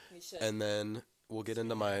Tune. We should. And then we'll get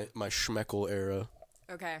into my schmeckle era.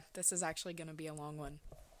 Okay, this is actually gonna be a long one.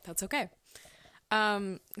 That's okay.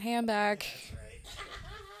 Hey, I'm back.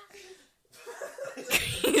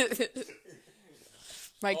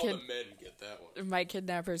 My All kid. the men get that one. My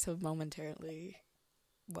kidnappers have momentarily.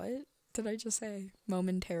 What did I just say?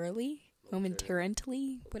 Momentarily?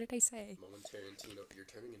 Momentarily? What did I say? Momentarantino, you're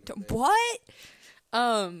turning into a man. What?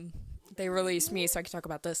 They released me so I could talk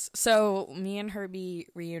about this. So me and Herbie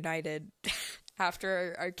reunited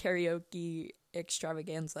after our karaoke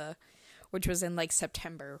extravaganza, which was in like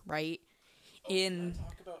September, right? Can I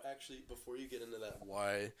talk about actually before you get into that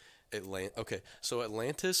why Okay, so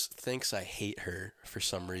Atlantis thinks I hate her for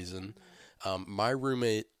some reason. My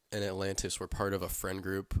roommate and Atlantis were part of a friend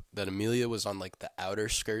group that Amelia was on like the outer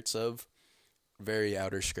skirts of, very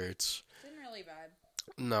outer skirts. Didn't really vibe.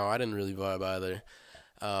 No, I didn't really vibe either.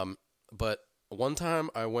 But one time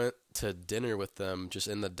I went to dinner with them just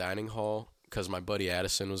in the dining hall because my buddy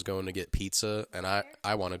Addison was going to get pizza and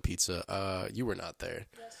I wanted pizza. You were not there.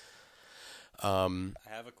 Yes. I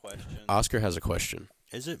have a question. Oscar has a question.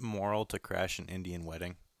 Is it moral to crash an Indian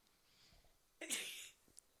wedding?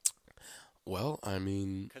 Well, I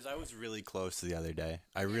mean... Because I was really close the other day.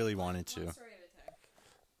 I really wanted to.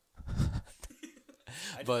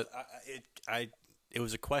 But it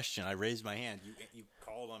was a question. I raised my hand. You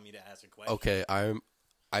called on me to ask a question. Okay,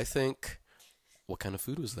 I think... What kind of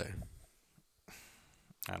food was there?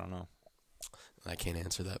 I don't know. I can't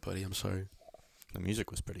answer that, buddy. I'm sorry. The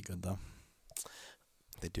music was pretty good, though.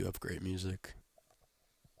 They do have great music.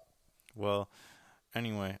 Well,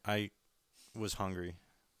 anyway, I was hungry.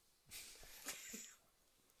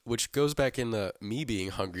 Which goes back into me being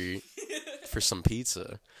hungry for some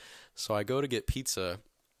pizza. So I go to get pizza,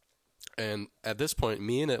 and at this point,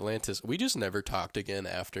 me and Atlantis, we just never talked again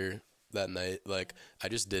after that night. Like, I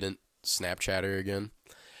just didn't Snapchat her again.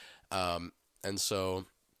 And so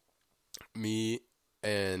me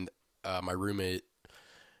and my roommate,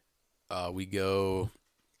 we go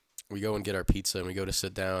and get our pizza, and we go to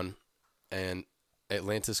sit down, and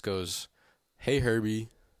Atlantis goes, "Hey, Herbie,"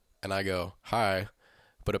 and I go, "Hi,"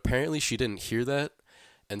 but apparently she didn't hear that,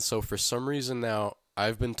 and so for some reason now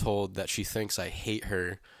I've been told that she thinks I hate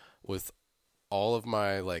her with all of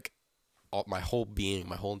my, like, my whole being,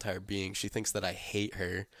 my whole entire being. She thinks that I hate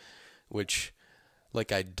her, which,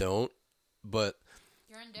 like, I don't, but...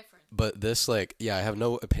 You're indifferent. But this, like, yeah, I have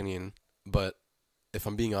no opinion, but if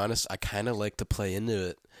I'm being honest, I kind of like to play into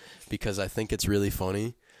it because I think it's really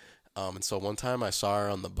funny. And so one time I saw her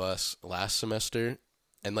on the bus last semester,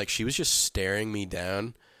 and, like, she was just staring me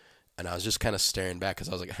down, and I was just kind of staring back because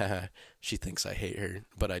I was like, haha, she thinks I hate her,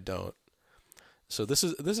 but I don't. So this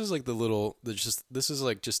is like this is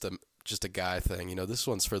like just a guy thing, you know. This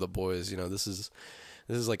one's for the boys, you know. This is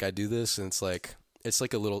like I do this, and it's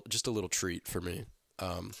like a little treat for me.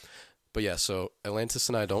 But yeah, so Atlantis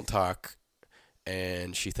and I don't talk,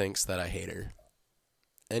 and she thinks that I hate her.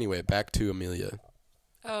 Anyway, back to Amelia.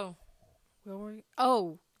 Oh. Where were we?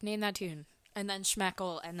 Oh, name that tune. And then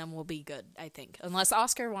schmeckle, and then we'll be good, I think. Unless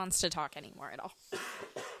Oscar wants to talk anymore at all.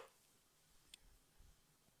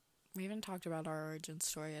 We haven't talked about our origin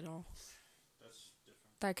story at all. That's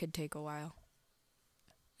different. That could take a while.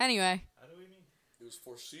 Anyway. How do we mean? It was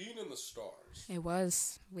foreseen in the stars. It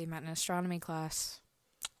was. We met in astronomy class.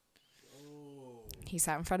 Oh. He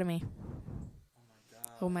sat in front of me. Oh my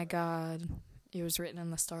god. Oh my god. It was written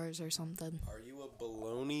in the stars or something. Are you a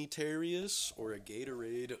baloney Terrius or a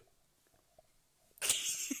Gatorade?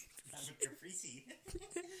 I'm a Caprese.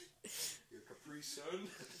 Your Capri Sun?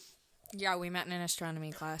 Yeah, we met in an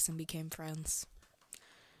astronomy class and became friends.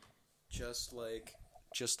 Just like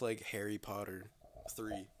Harry Potter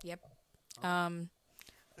 3. Yep. And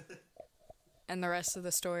the rest of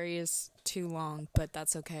the story is too long, but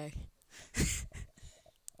that's okay.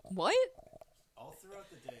 What? All throughout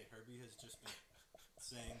the day, Herbie has just been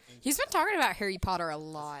saying things. He's been talking about Harry Potter a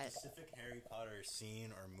lot. A specific Harry Potter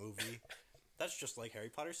scene or movie. That's just like Harry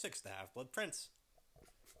Potter 6, the Half-Blood Prince.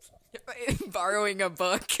 Borrowing a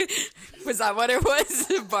book. Was that what it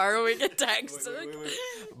was? Borrowing a textbook? Wait.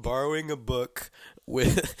 Borrowing a book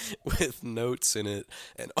with notes in it,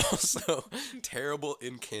 and also terrible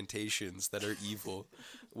incantations that are evil,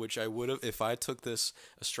 which I would have, if I took this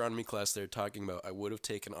astronomy class they're talking about, I would have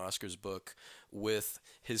taken Oscar's book with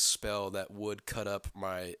his spell that would cut up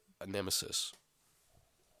my nemesis.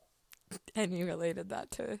 And you related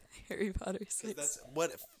that to Harry Potter 6.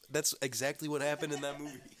 That's exactly what happened in that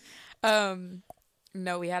movie.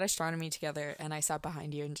 No, we had astronomy together, and I sat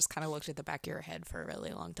behind you and just kind of looked at the back of your head for a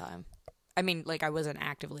really long time. I mean, like, I wasn't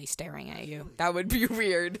actively staring at you. That would be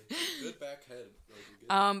weird. Good back head.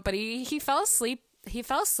 But he fell asleep. He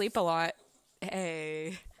fell asleep a lot.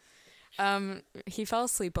 Hey. He fell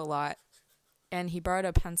asleep a lot, and he borrowed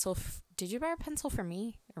a pencil. Did you borrow a pencil from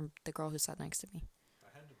me, or the girl who sat next to me?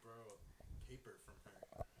 I had to borrow a paper from her.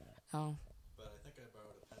 Oh. But I think I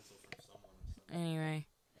borrowed a pencil from someone. Anyway.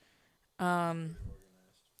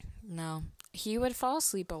 No. He would fall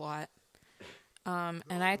asleep a lot. And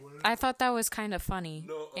I thought that was kind of funny.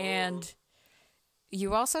 No. And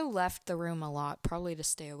you also left the room a lot, probably to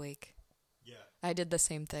stay awake. Yeah. I did the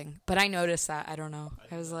same thing. But I noticed that. I don't know.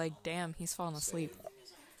 I was like, damn, he's falling asleep.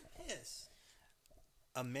 Piss.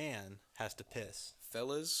 A man has to piss.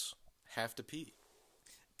 Fellas have to pee.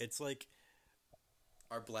 It's like...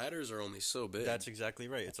 Our bladders are only so big. That's exactly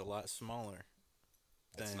right. It's a lot smaller.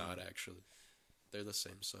 It's not, actually. They're the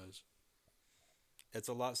same size. It's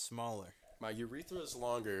a lot smaller. My urethra is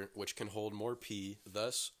longer, which can hold more pee,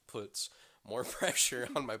 thus puts more pressure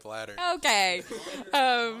on my bladder. Okay.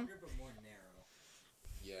 Longer but more narrow.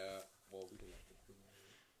 Yeah, well, we didn't have to prove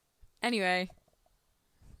that. Anyway.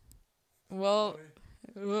 Well,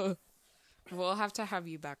 we'll have to have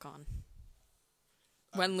you back on.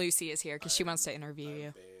 When Lucy is here, because she wants to interview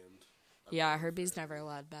you. Banned. Yeah, Herbie's never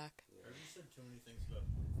allowed back. Herbie said too many things about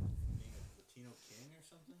being a Latino king or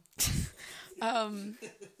something.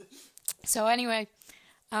 So anyway,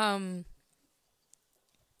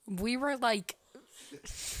 we were like,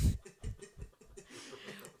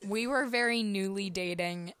 we were very newly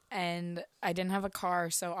dating, and I didn't have a car,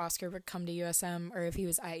 so Oscar would come to USM, or if he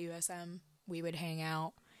was at USM, we would hang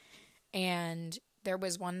out. And there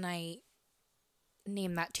was one night,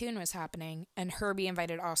 Name That Tune was happening, and Herbie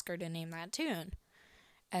invited Oscar to name that tune.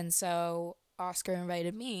 And so Oscar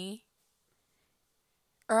invited me.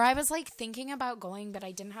 Or I was like thinking about going, but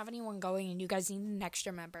I didn't have anyone going, and you guys needed an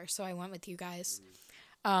extra member, so I went with you guys.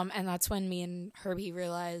 And that's when me and Herbie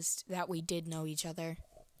realized that we did know each other.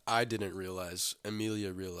 I didn't realize.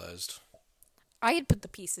 Amelia realized. I had put the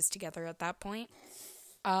pieces together at that point.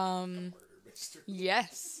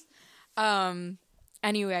 Yes.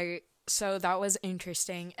 Anyway, so that was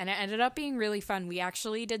interesting, and it ended up being really fun. We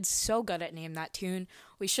actually did so good at Name That Tune.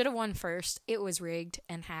 We should have won first. It was rigged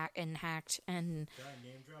and hacked and Can I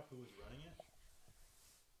name drop who was running it?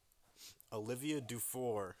 Olivia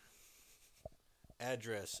Dufour.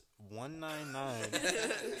 Address 199.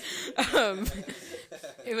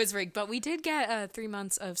 It was rigged, but we did get 3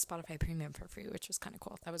 months of Spotify Premium for free, which was kind of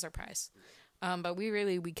cool. That was our prize. But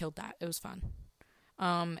we killed that. It was fun.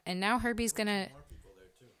 And now Herbie's gonna. More people there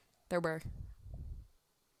too. There were.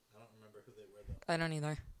 I don't remember who they were though. I don't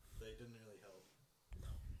either. They didn't really help.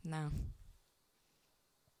 No.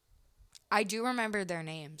 I do remember their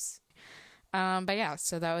names. But yeah,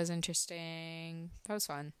 so that was interesting. That was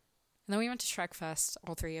fun. And then we went to Shrek Fest,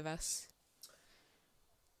 all three of us.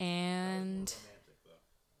 And That was more romantic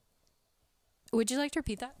though. would you like to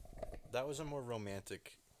repeat that? That was a more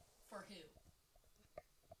romantic. For who?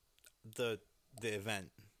 The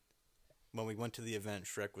event. When we went to the event,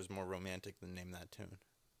 Shrek was more romantic than Name That Tune.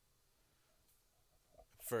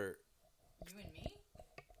 For You and me?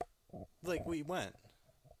 like we went.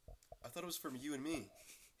 I thought it was from you and me.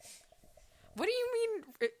 What do you mean?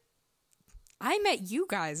 I met you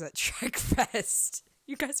guys at Shrek Fest.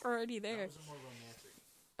 You guys were already there. That was a more romantic.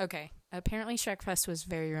 Okay. Apparently Shrek Fest was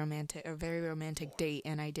very romantic, a very romantic date,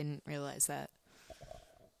 and I didn't realize that. I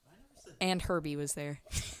never said And Herbie was there.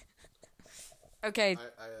 Okay.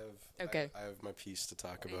 Okay. I have my piece to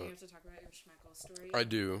talk You about. have to talk about your schmeckle story. I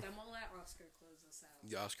do. Then we'll let Oscar close us out.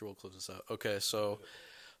 The Oscar will close us out. Okay, so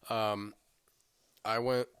I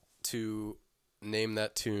went to Name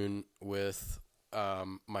That Tune with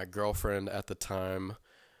my girlfriend at the time,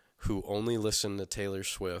 who only listened to Taylor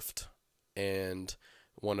Swift, and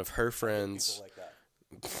one of her friends, people like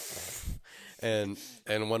that.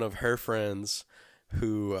 and one of her friends,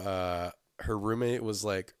 who her roommate was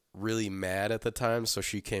like really mad at the time, so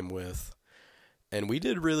she came with, and we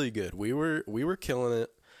did really good. We were killing it.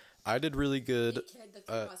 I did really good.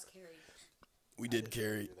 We did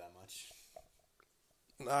carry. Do that much.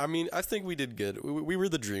 I mean, I think we did good. We were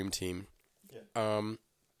the dream team. Yeah.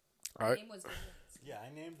 Yeah,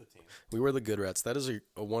 I named the team. We were the Good Rats. That is a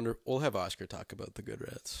wonder. We'll have Oscar talk about the Good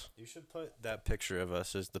Rats. You should put that picture of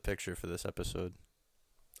us as the picture for this episode.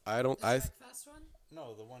 I don't. Fest one?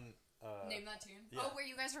 No, the one Name that tune. Yeah. Oh, where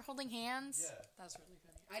you guys were holding hands? Yeah. That's really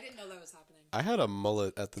funny. I didn't know that was happening. I had a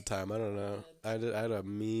mullet at the time. I don't know. I had a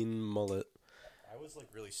mean mullet. I was like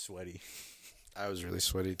really sweaty. I was really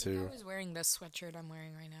sweaty too. I was wearing this sweatshirt I'm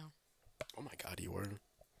wearing right now. Oh my god, you were.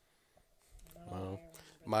 Wow.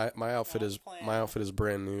 My outfit is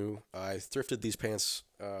brand new. I thrifted these pants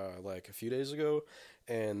like a few days ago,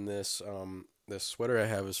 and this sweater I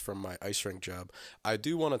have is from my ice rink job. I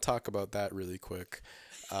do want to talk about that really quick.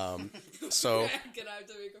 So Gonna have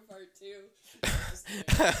to make a part 2.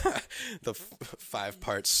 the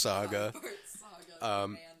 5-part saga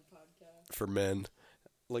Man podcast. for men,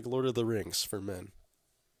 like Lord of the Rings for men.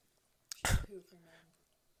 Shampoo for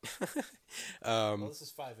men. Well, this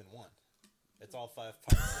is 5 in 1. It's all 5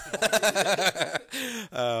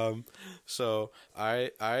 parts. So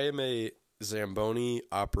I am a Zamboni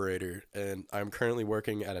operator, and I'm currently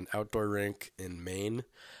working at an outdoor rink in Maine.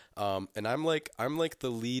 And I'm like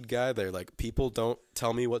the lead guy there. Like, people don't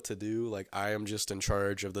tell me what to do. Like, I am just in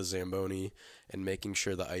charge of the Zamboni and making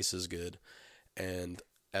sure the ice is good. And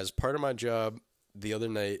as part of my job, the other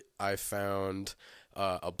night I found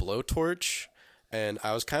a blowtorch, and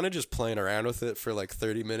I was kind of just playing around with it for like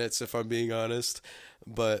 30 minutes, if I'm being honest.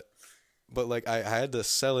 But like I had to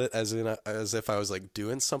sell it as if I was like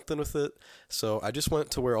doing something with it. So I just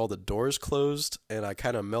went to where all the doors closed, and I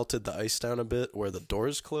kind of melted the ice down a bit where the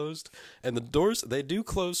doors closed. And the doors, they do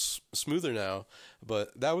close smoother now,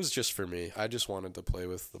 but that was just for me. I just wanted to play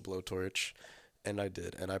with the blowtorch, and I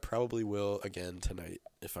did. And I probably will again tonight,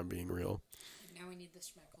 if I'm being real. Now we need the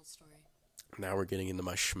schmeckle story. Now we're getting into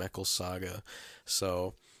my schmeckle saga.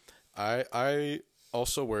 So I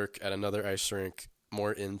also work at another ice rink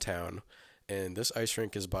more in town. And this ice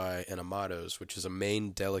rink is by an Amato's, which is a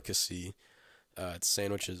Maine delicacy. It's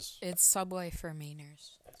sandwiches. It's Subway for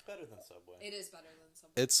Mainers. It's better than Subway. It is better than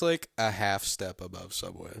Subway. It's like a half step above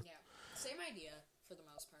Subway. Yeah. Same idea for the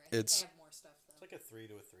most part. I think they have more stuff though. It's like a 3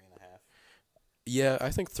 to a 3.5. Yeah, I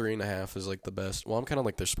think 3.5 is like the best. Well, I'm kind of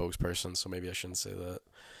like their spokesperson, so maybe I shouldn't say that.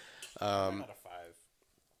 5 out of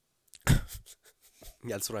 5.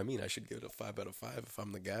 Yeah, that's what I mean. I should give it a 5 out of 5 if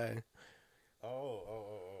I'm the guy.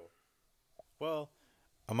 Oh. Well,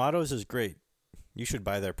 Amato's is great. You should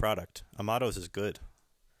buy their product. Amato's is good.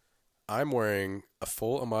 I'm wearing a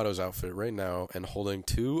full Amato's outfit right now and holding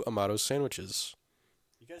 2 Amato's sandwiches.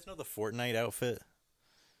 You guys know the Fortnite outfit?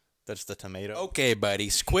 That's the tomato. Okay,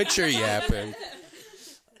 buddy, quit your yapping.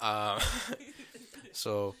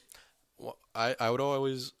 So, I'd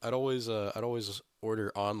always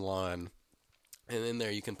order online, and in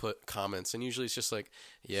there you can put comments, and usually it's just like,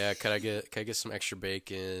 yeah, could I get some extra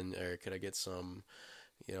bacon, or could I get some,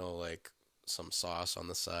 like some sauce on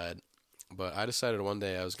the side? But I decided one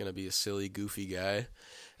day I was gonna be a silly, goofy guy,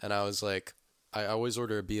 and I was like, I always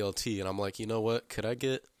order a BLT, and I'm like, you know what? Could I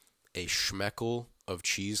get a schmeckle of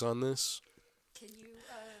cheese on this? Can you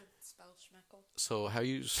spell schmeckle? So how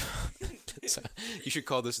you you should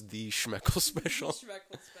call this the Schmeckle special.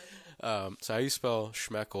 Schmeckle special. So how you spell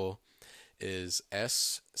schmeckle is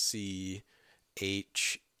SCHE.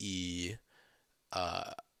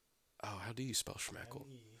 How do you spell schmeckle?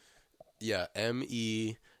 Yeah,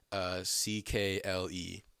 MECKLE.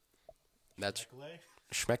 That's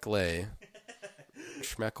schmeckle.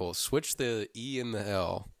 Schmeckle. Switch the E and the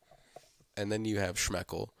L, and then you have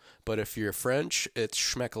schmeckle. But if you're French, it's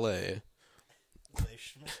schmeckle.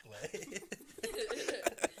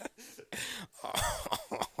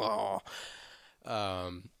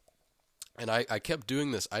 And I kept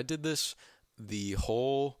doing this. I did this the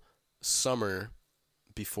whole summer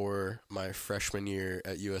before my freshman year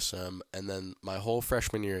at USM, and then my whole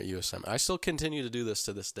freshman year at USM. I still continue to do this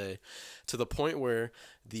to this day, to the point where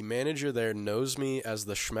the manager there knows me as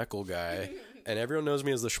the schmeckle guy, and everyone knows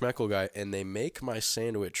me as the schmeckle guy, and they make my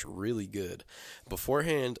sandwich really good.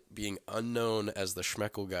 Beforehand, being unknown as the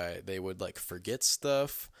schmeckle guy, they would like forget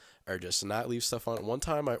stuff or just not leave stuff on. One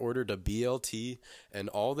time I ordered a BLT, and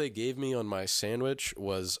all they gave me on my sandwich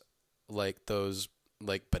was like those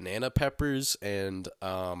like banana peppers and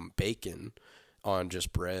bacon on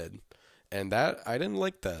just bread. And that, I didn't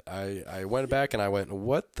like that. I went back and I went,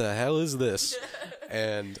 what the hell is this?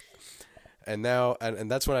 and now, and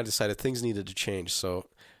that's when I decided things needed to change. So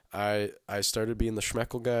I started being the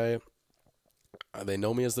schmeckle guy. They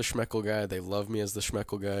know me as the schmeckle guy. They love me as the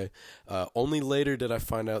schmeckle guy. Only later did I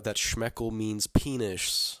find out that schmeckle means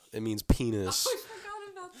penis. It means penis. Oh, I forgot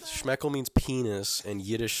about that. Schmeckle means penis in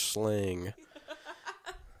Yiddish slang.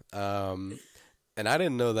 And I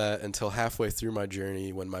didn't know that until halfway through my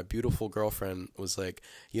journey when my beautiful girlfriend was like,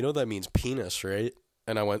 you know that means penis, right?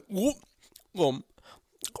 And I went, oh,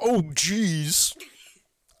 jeez.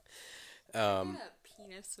 Yeah,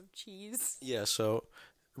 penis of cheese. Yeah, so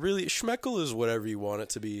really, schmeckle is whatever you want it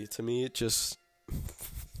to be. To me, it just...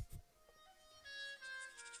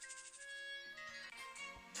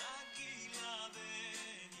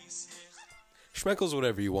 Schmeckle's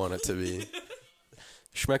whatever you want it to be.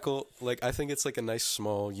 Schmeckle, like, I think it's like a nice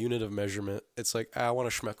small unit of measurement. It's like, I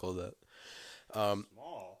want to schmeckle that.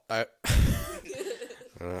 Small. I...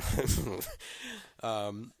 My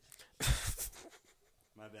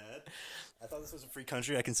bad. I thought this was a free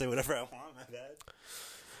country. I can say whatever I want. My bad.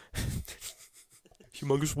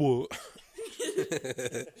 Humongous what?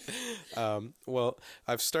 Well,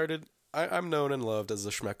 I've started... I'm known and loved as the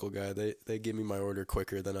schmeckle guy. They give me my order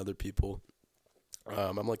quicker than other people.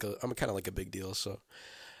 I'm kind of like a big deal. So,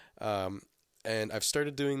 and I've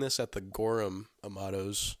started doing this at the Gorham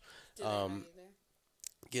Amados.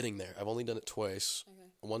 Getting there. I've only done it twice. Okay.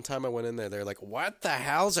 One time I went in there, they're like, "What the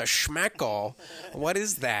hell's a schmeckle? What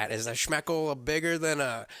is that? Is a schmeckle bigger than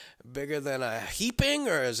a heaping,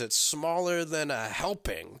 or is it smaller than a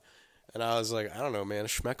helping?" And I was like, "I don't know, man.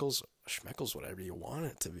 Schmeckle's whatever you want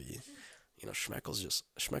it to be. You know, schmeckle's just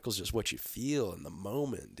what you feel in the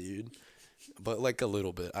moment, dude. But like a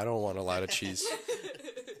little bit. I don't want a lot of cheese."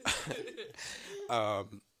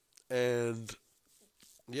 And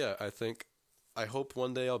yeah, I hope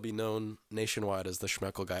one day I'll be known nationwide as the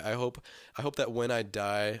schmeckle guy. I hope that when I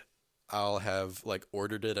die, I'll have like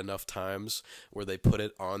ordered it enough times where they put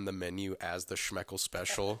it on the menu as the schmeckle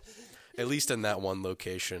special, at least in that one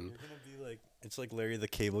location. You're gonna be like, it's like Larry the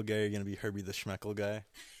Cable Guy. You're gonna be Herbie the Schmeckle Guy.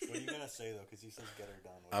 What are you gonna say though? Because he says get her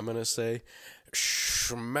done. I'm gonna say,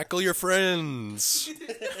 schmeckle your friends.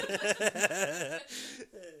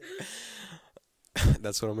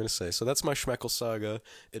 That's what I'm going to say. So that's my schmeckle saga.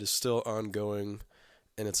 It is still ongoing,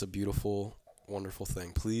 and it's a beautiful, wonderful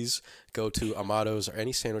thing. Please go to Amado's or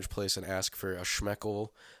any sandwich place and ask for a schmeckle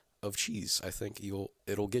of cheese. I think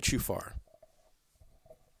it'll get you far.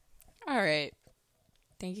 All right.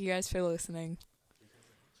 Thank you guys for listening.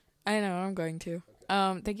 I know, I'm going to.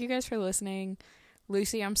 Thank you guys for listening.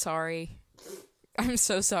 Lucy, I'm sorry. I'm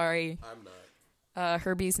so sorry. I'm not.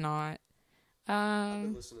 Herbie's not. I've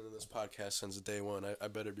been listening to this podcast since day one. I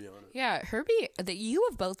better be on it. Yeah, Herbie, you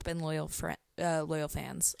have both been loyal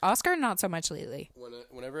fans. Oscar, not so much lately.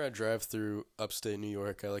 Whenever I drive through upstate New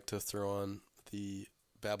York, I like to throw on the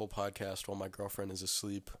Babel podcast while my girlfriend is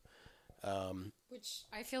asleep. Which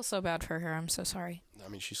I feel so bad for her. I'm so sorry. I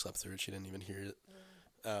mean, she slept through it. She didn't even hear it.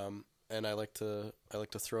 And I like to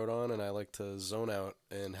throw it on, and I like to zone out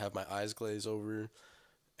and have my eyes glaze over,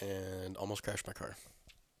 and almost crash my car.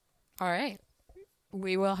 All right.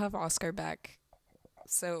 We will have Oscar back.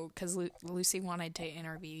 So, because Lucy wanted to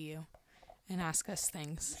interview you and ask us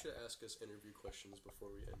things. You should ask us interview questions before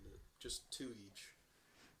we end it. Just 2 each.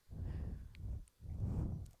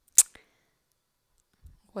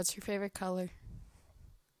 What's your favorite color?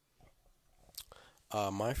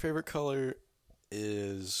 My favorite color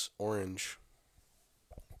is orange.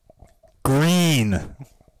 Green.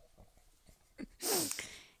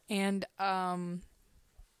 And,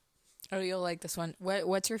 oh, you'll like this one.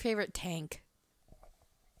 What's your favorite tank?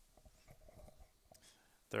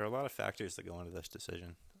 There are a lot of factors that go into this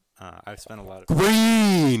decision. I've spent a lot of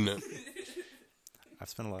Green! I've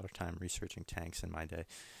spent a lot of time researching tanks in my day.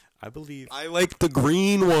 I believe I like the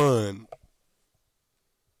green one.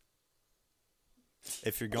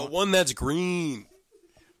 if you're The going one that's green.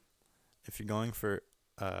 if you're going for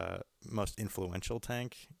most influential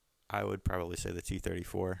tank, I would probably say the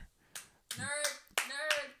T-34. Nerd.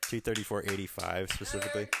 T-34-85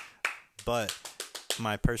 specifically. But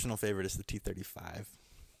my personal favorite is the T-35.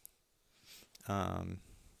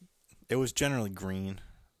 It was generally green,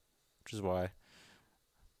 which is why.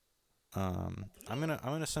 I'm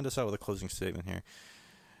gonna send us out with a closing statement here.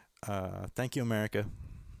 Thank you, America.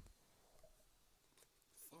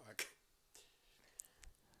 Fuck.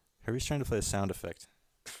 Harry's trying to play a sound effect.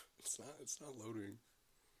 It's not loading.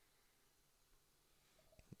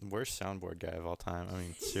 Worst soundboard guy of all time. I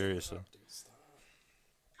mean, seriously. Stop, dude, stop.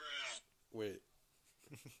 Wait.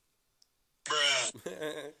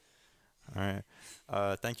 All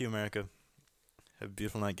right. Thank you, America. Have a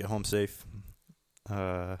beautiful night. Get home safe.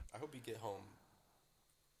 I hope you get home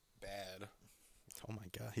bad. Oh my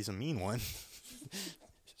God, he's a mean one.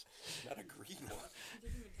 Not a green one.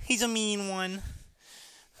 He's a mean one.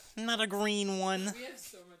 Not a green one. We have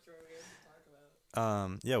so much more we have to talk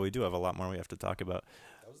about. Yeah, we do have a lot more we have to talk about.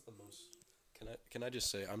 That was the most. Can I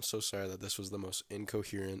just say I'm so sorry that this was the most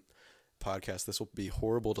incoherent podcast. This will be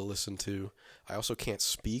horrible to listen to. I also can't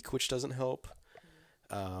speak, which doesn't help.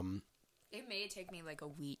 It may take me like a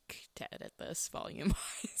week to edit this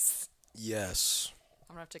volume-wise. Yes. I'm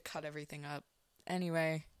gonna have to cut everything up.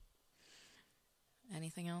 Anyway,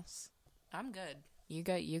 anything else? I'm good. You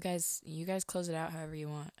guys close it out however you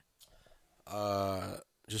want.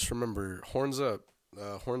 Just remember, horns up.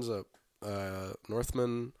 Horns up.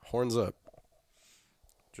 Northman, horns up.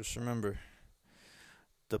 Just remember,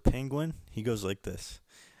 the penguin, he goes like this.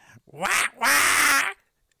 Wah, wah!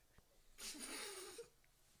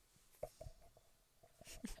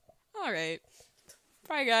 All right.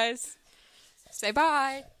 Bye, guys. Say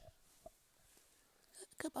bye.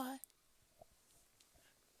 Goodbye.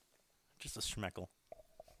 Just a schmeckle.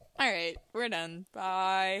 All right. We're done.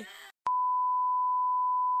 Bye.